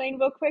memory lane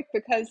real quick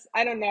because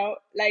I don't know,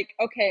 like,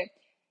 okay,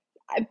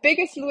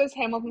 biggest Lewis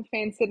Hamilton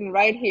fan sitting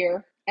right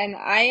here. And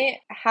I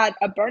had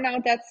a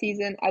burnout that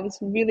season. I was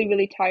really,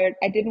 really tired.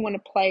 I didn't want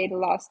to play the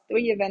last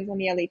 3 events on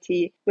the LET,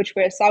 which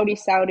were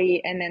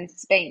Saudi, and then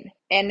Spain.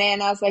 And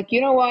then I was like, you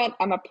know what?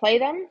 I'm going to play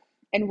them.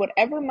 And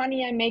whatever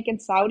money I make in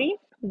Saudi,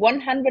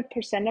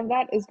 100% of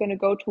that is going to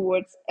go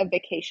towards a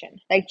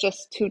vacation. Like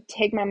just to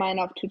take my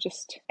mind off to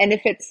and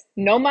if it's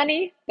no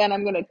money, then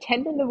I'm going to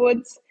tent in the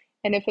woods.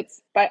 And if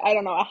it's by, I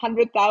don't know,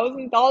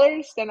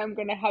 $100,000, then I'm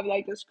gonna have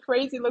like this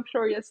crazy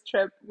luxurious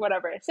trip,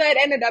 whatever. So it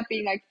ended up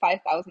being like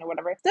 5,000 or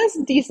whatever. That's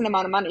a decent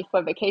amount of money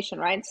for a vacation,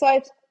 right? So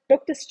I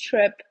booked this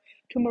trip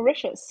to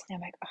Mauritius. And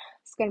I'm like, oh,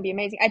 it's gonna be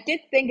amazing. I did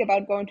think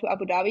about going to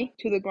Abu Dhabi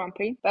to the Grand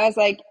Prix, but I was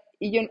like,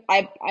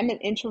 I'm an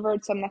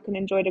introvert, so I'm not gonna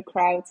enjoy the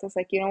crowd. So I was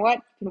like, you know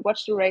what? You can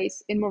watch the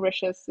race in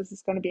Mauritius. This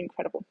is gonna be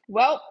incredible.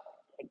 Well,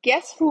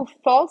 guess who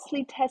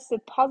falsely tested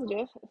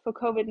positive for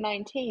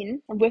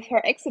COVID-19 with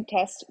her exit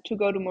test to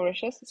go to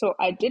Mauritius? So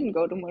I didn't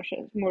go to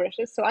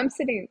Mauritius. So I'm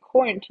sitting in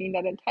quarantine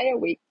that entire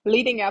week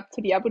leading up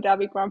to the Abu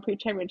Dhabi Grand Prix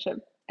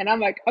Championship. And I'm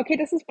like, okay,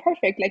 this is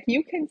perfect. Like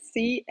you can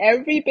see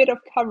every bit of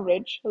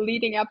coverage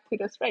leading up to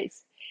this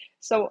race.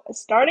 So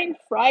starting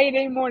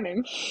Friday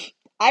morning,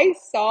 I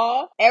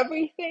saw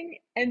everything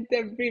and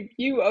the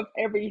review of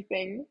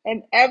everything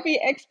and every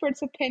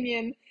expert's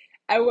opinion.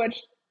 I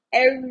watched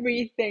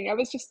everything. I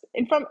was just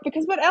in front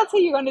because what else are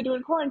you going to do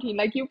in quarantine?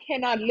 Like you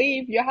cannot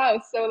leave your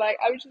house. So like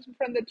I was just in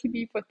front of the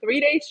TV for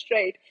 3 days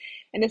straight.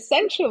 And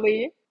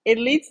essentially it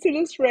leads to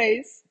this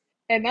race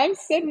and I'm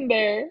sitting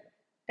there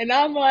and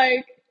I'm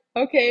like,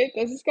 okay,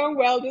 this is going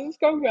well, this is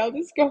going well,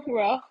 this is going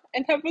well.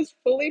 And I was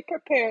fully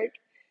prepared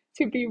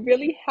to be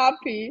really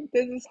happy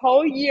that this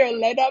whole year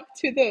led up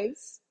to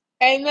this.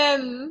 And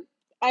then,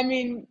 I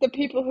mean, the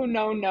people who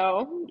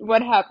know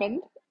what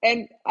happened.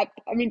 And I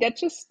mean, that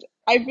just,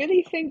 I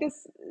really think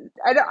this,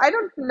 I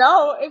don't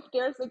know if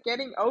there's a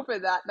getting over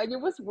that. Like, it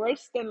was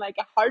worse than like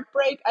a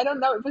heartbreak. I don't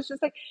know. It was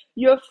just like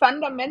your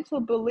fundamental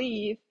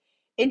belief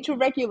into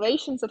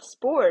regulations of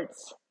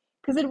sports.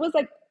 Because it was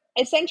like,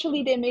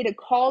 essentially, they made a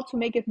call to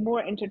make it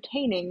more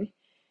entertaining.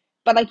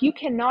 But like, you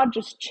cannot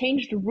just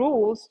change the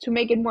rules to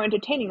make it more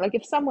entertaining. Like,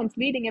 if someone's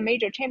leading a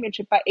major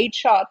championship by 8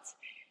 shots,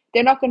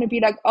 they're not going to be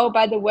like, oh,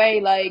 by the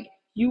way, like,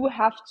 you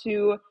have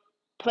to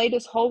play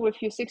this hole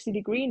with your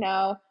 60-degree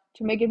now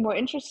to make it more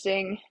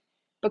interesting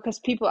because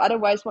people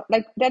otherwise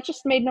like that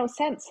just made no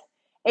sense.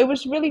 It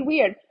was really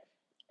weird.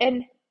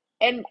 And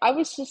I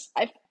was just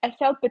I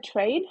felt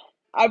betrayed.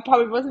 I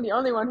probably wasn't the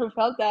only one who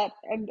felt that.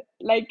 And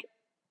like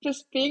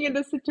just being in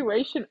this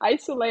situation,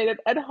 isolated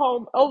at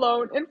home,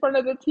 alone, in front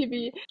of the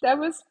TV, that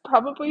was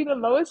probably the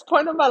lowest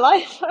point of my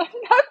life. I'm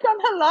not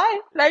gonna lie.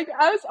 Like,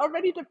 I was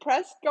already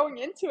depressed going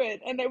into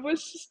it, and it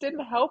was just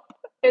didn't help.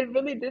 It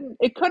really didn't.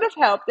 It could have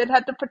helped. It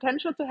had the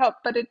potential to help,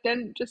 but it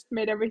then just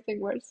made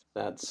everything worse.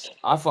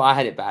 I thought I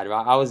had it bad,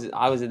 right? I was in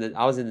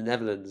the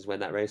Netherlands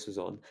when that race was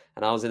on,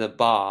 and I was in a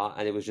bar,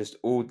 and it was just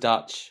all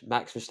Dutch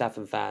Max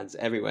Verstappen fans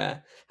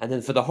everywhere. And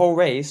then for the whole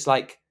race,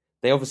 like,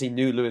 they obviously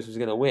knew Lewis was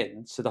going to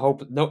win, so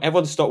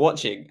everyone stopped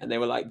watching, and they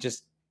were like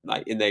just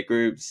like in their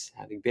groups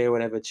having beer,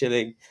 whatever,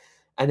 chilling.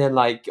 And then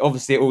like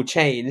obviously it all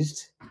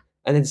changed,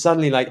 and then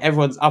suddenly like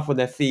everyone's up on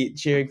their feet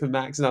cheering for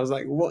Max, and I was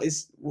like, what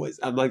is?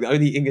 I'm like the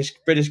only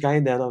British guy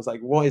in there, and I was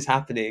like, what is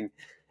happening?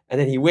 And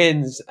then he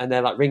wins, and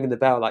they're like ringing the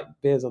bell, like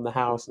beers on the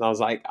house, and I was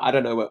like, I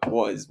don't know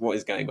what is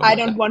going on. I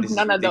don't want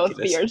none of those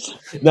beers.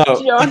 No,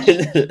 John.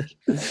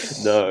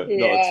 no,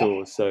 Yeah. not at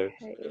all. So,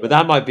 but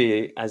that might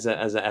be as a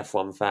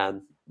F1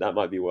 fan, that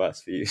might be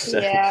worse for you. So.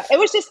 Yeah, it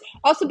was just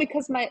also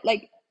because I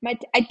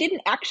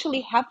didn't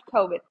actually have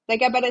COVID.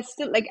 But I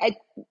still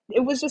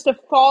it was just a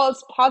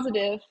false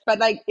positive, but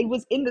like it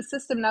was in the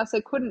system now, so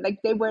I couldn't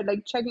they were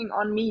like checking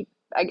on me,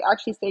 like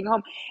actually staying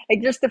home.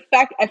 Like just the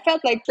fact I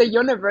felt like the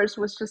universe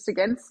was just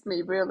against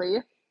me, really,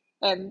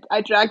 and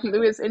I dragged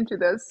Lewis into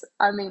this.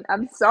 I mean,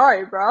 I'm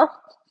sorry, bro.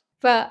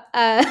 But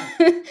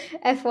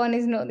F1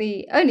 is not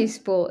the only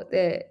sport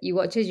that you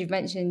watch. As you've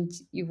mentioned,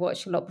 you've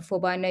watched a lot before,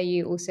 but I know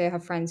you also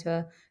have friends who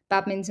are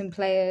badminton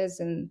players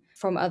and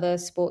from other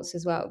sports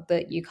as well,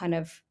 but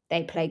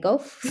they play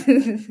golf.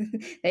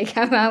 They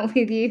come out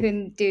with you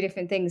and do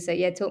different things. So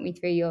yeah, talk me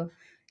through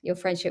your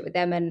friendship with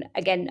them, and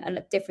again,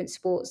 different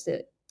sports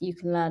that you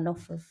can learn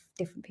off of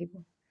different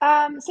people.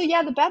 So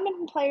yeah, the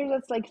badminton players,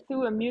 that's like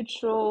through a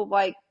mutual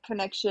like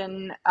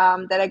connection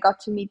that I got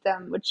to meet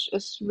them, which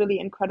is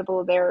really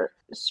incredible. They're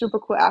super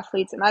cool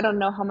athletes, and I don't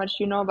know how much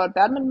you know about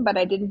badminton, but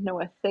I didn't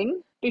know a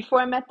thing before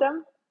I met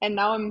them, and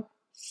now I'm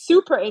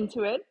super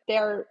into it.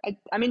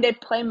 I mean, they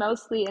play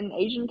mostly in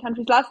Asian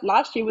countries.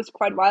 Last year was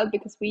quite wild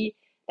because we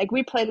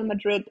played in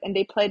Madrid and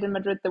they played in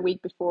Madrid the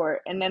week before.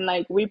 And then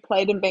like we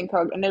played in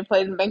Bangkok and they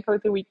played in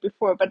Bangkok the week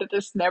before, but it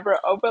just never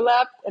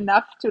overlapped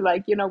enough to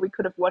like, we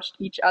could have watched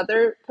each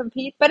other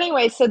compete. But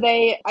anyway, so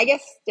I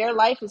guess their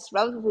life is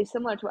relatively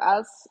similar to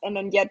us and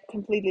then yet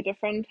completely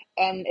different.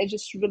 And it's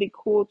just really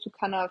cool to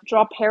kind of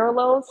draw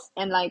parallels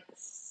and like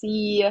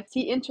see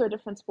into a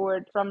different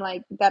sport from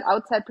like that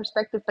outside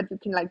perspective, but you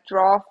can like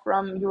draw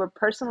from your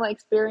personal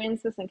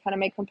experiences and kind of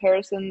make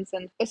comparisons.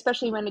 And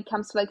especially when it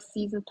comes to like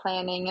season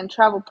planning and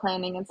travel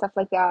planning and stuff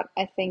like that,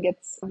 I think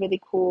it's a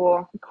really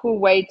cool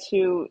way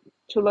to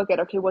look at,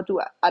 okay, what do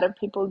other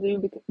people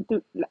what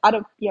do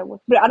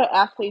other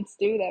athletes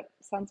do? That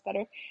sounds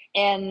better.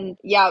 And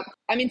yeah,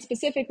 I mean,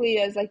 specifically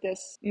there's like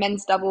this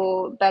men's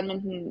double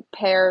badminton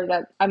pair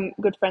that I'm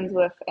good friends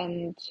with,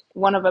 and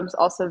one of them's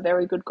also a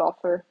very good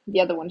golfer. The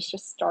other one's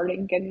just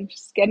getting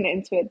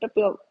into it, but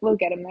we'll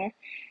get him there.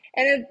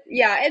 And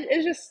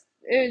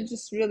it's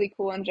just really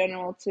cool in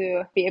general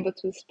to be able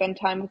to spend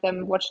time with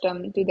them, watch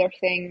them do their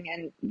thing,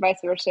 and vice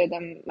versa,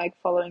 them like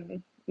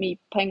following me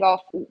playing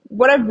golf.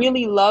 What I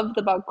really loved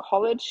about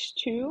college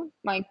too,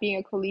 like being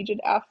a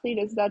collegiate athlete,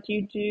 is that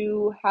you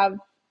do have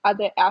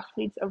other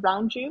athletes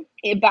around you.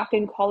 Back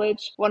in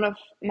college, one of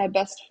my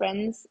best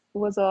friends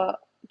was a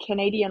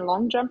Canadian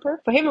long jumper.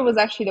 For him, it was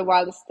actually the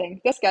wildest thing.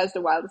 This guy's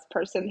the wildest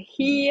person.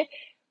 He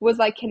was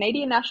like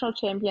Canadian national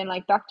champion,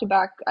 like back to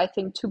back, I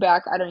think two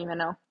back, I don't even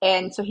know.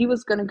 And so he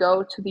was going to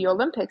go to the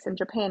Olympics in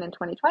Japan in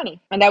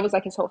 2020. And that was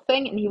like his whole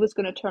thing. And he was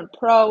going to turn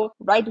pro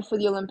right before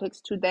the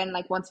Olympics to then,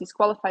 like, once he's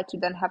qualified, to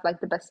then have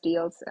like the best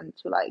deals and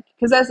to like,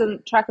 because as a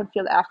track and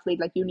field athlete,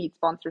 like you need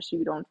sponsors, so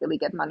you don't really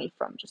get money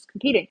from just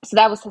competing. So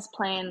that was his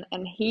plan.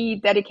 And he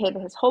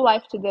dedicated his whole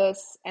life to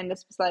this. And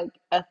this was like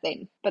a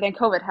thing. But then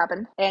COVID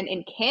happened. And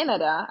in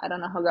Canada, I don't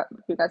know how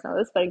you guys know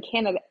this, but in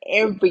Canada,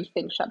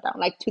 everything shut down,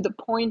 like to the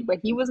point where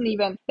he wasn't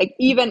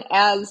even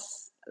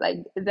as like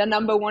the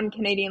number one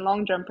Canadian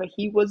long jumper,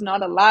 he was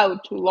not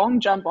allowed to long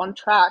jump on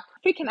track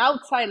freaking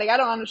outside. Like, I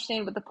don't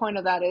understand what the point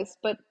of that is,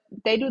 but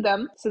they do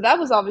them. So that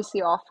was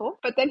obviously awful.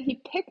 But then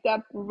he picked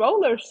up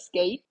roller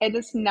skate and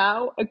is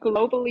now a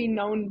globally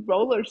known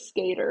roller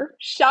skater.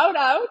 Shout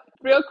out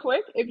real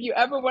quick, if you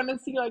ever want to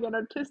see like an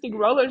artistic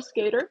roller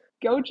skater,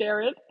 go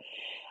Jared.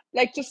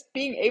 Like, just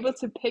being able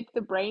to pick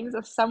the brains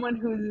of someone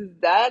who's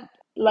that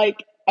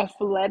like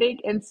athletic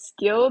and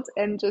skilled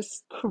and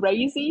just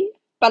crazy,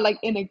 but like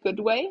in a good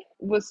way,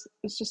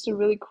 it's just a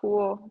really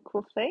cool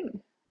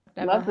thing.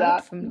 Never Love heard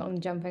that. from long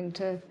jumping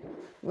to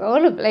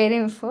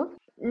rollerblading before.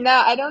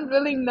 No, I don't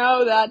really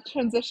know that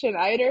transition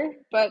either,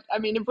 but I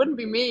mean, it wouldn't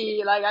be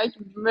me. Like,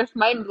 with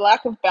my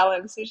lack of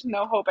balance, there's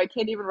no hope. I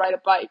can't even ride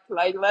a bike,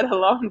 like, let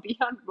alone be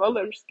on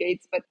roller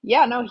skates. But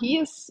yeah, no,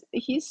 he's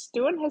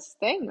doing his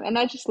thing. And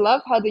I just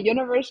love how the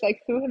universe,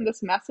 like, threw him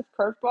this massive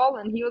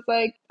curveball. And he was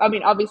like, I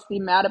mean, obviously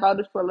mad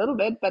about it for a little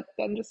bit, but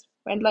then just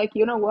went like,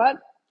 you know what?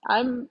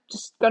 I'm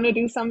just gonna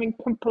do something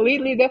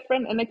completely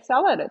different and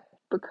excel at it.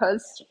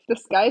 Because the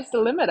sky's the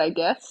limit, I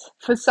guess.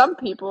 For some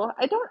people,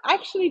 I don't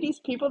actually, these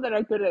people that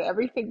are good at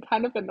everything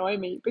kind of annoy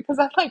me because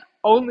I'm like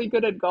only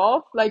good at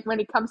golf. Like when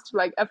it comes to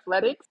like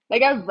athletics,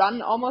 like I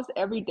run almost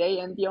every day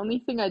and the only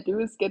thing I do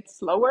is get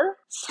slower.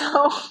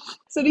 So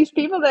these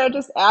people that are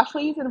just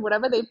athletes and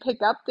whatever they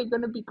pick up, they're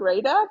going to be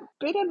great at,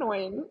 bit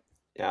annoying.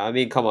 Yeah, I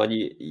mean, come on,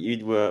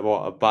 you were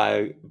what,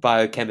 a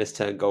biochemist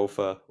turned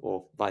golfer,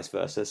 or vice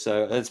versa.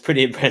 So that's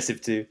pretty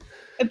impressive too.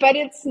 But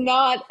it's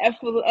not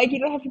like you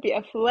don't have to be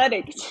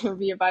athletic to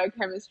be a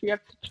biochemist. You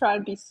have to try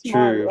and be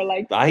smart True. or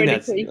like I think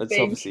critically that's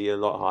think. obviously a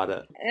lot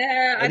harder.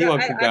 I Anyone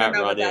don't can go I don't out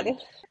know what that running.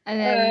 is. And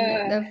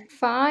then the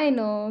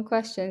final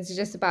questions is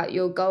just about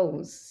your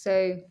goals.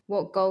 So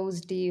what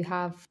goals do you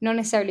have? Not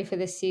necessarily for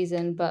this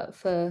season, but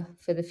for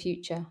the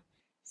future.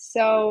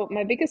 So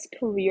my biggest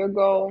career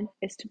goal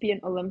is to be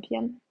an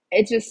Olympian.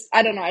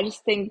 I don't know, I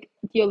just think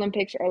the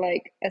Olympics are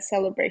like a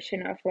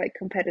celebration of like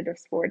competitive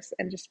sports,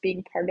 and just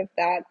being part of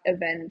that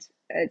event,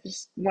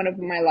 just one of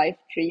my life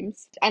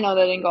dreams. I know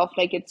that in golf,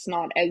 like it's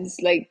not as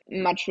like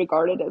much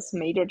regarded as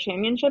major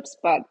championships,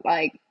 but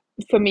like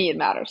for me it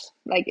matters.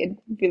 Like it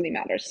really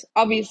matters.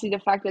 Obviously the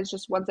fact that it's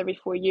just once every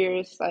 4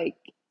 years like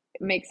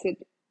makes it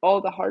all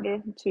the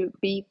harder to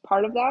be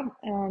part of that.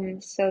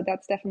 So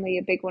that's definitely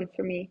a big one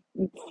for me.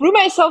 Threw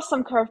myself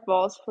some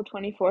curveballs for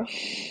 24.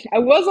 I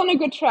was on a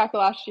good track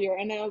last year,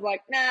 and I was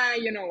like, nah,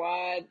 you know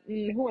what?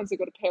 Who wants to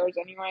go to Paris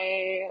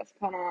anyway? It's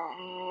kind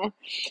of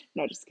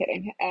no, just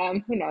kidding.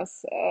 Who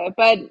knows?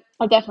 But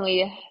I'll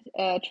definitely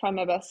try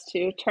my best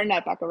to turn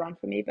that back around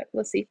for me. But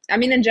we'll see. I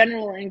mean, in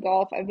general, in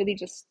golf, I really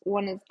just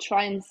want to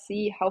try and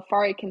see how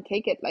far I can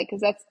take it. Like,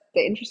 because that's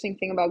the interesting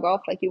thing about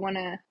golf. Like, you want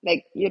to,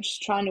 like, you're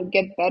just trying to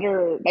get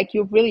better. Like,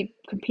 you're really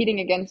competing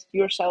against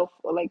yourself,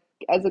 or like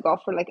as a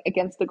golfer, like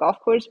against the golf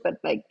course, but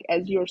like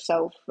as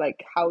yourself,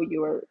 like how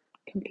you're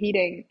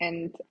competing.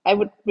 And I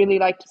would really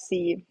like to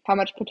see how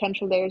much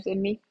potential there is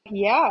in me.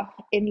 Yeah,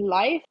 in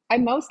life, I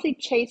mostly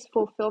chase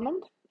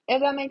fulfillment,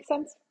 if that makes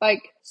sense.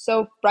 Like,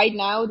 so right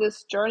now,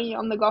 this journey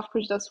on the golf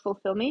course does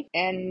fulfill me.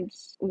 And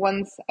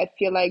once I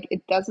feel like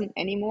it doesn't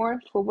anymore,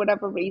 for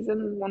whatever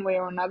reason, one way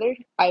or another,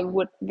 I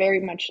would very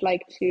much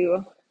like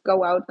to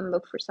go out and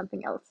look for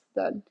something else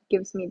that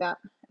gives me that,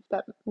 if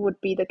that would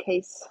be the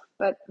case.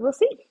 But we'll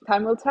see.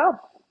 Time will tell.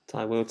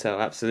 Time will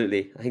tell,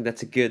 absolutely. I think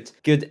that's a good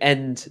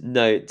end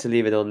note to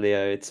leave it on,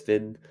 Leo. It's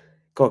been,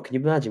 God, can you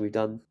imagine we've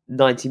done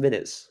 90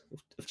 minutes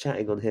of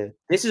chatting on here?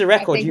 This is a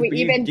record.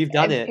 You've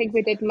done it. I think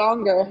we did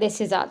longer. This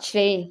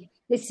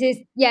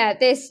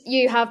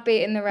you have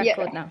beaten the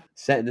record now.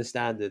 Setting the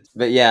standard.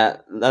 But yeah,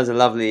 that was a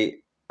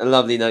lovely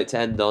note to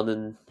end on.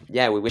 And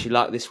yeah, we wish you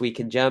luck this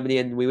week in Germany,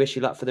 and we wish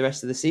you luck for the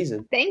rest of the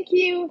season. Thank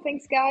you.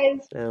 Thanks,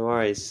 guys. No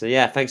worries. So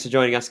yeah, thanks for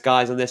joining us,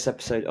 guys, on this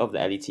episode of the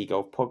LET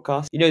Golf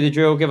Podcast. You know the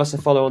drill. Give us a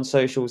follow on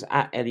socials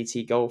at LET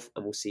Golf,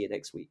 and we'll see you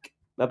next week.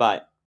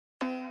 Bye-bye.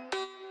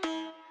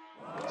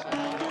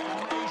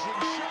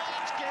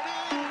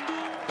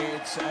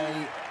 It's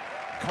a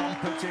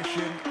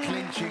competition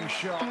clinching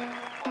shot.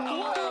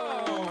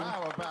 Whoa!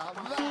 How about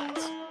that?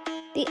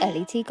 The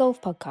LET Golf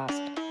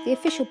Podcast, the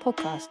official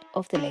podcast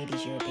of the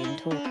Ladies European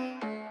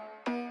Tour.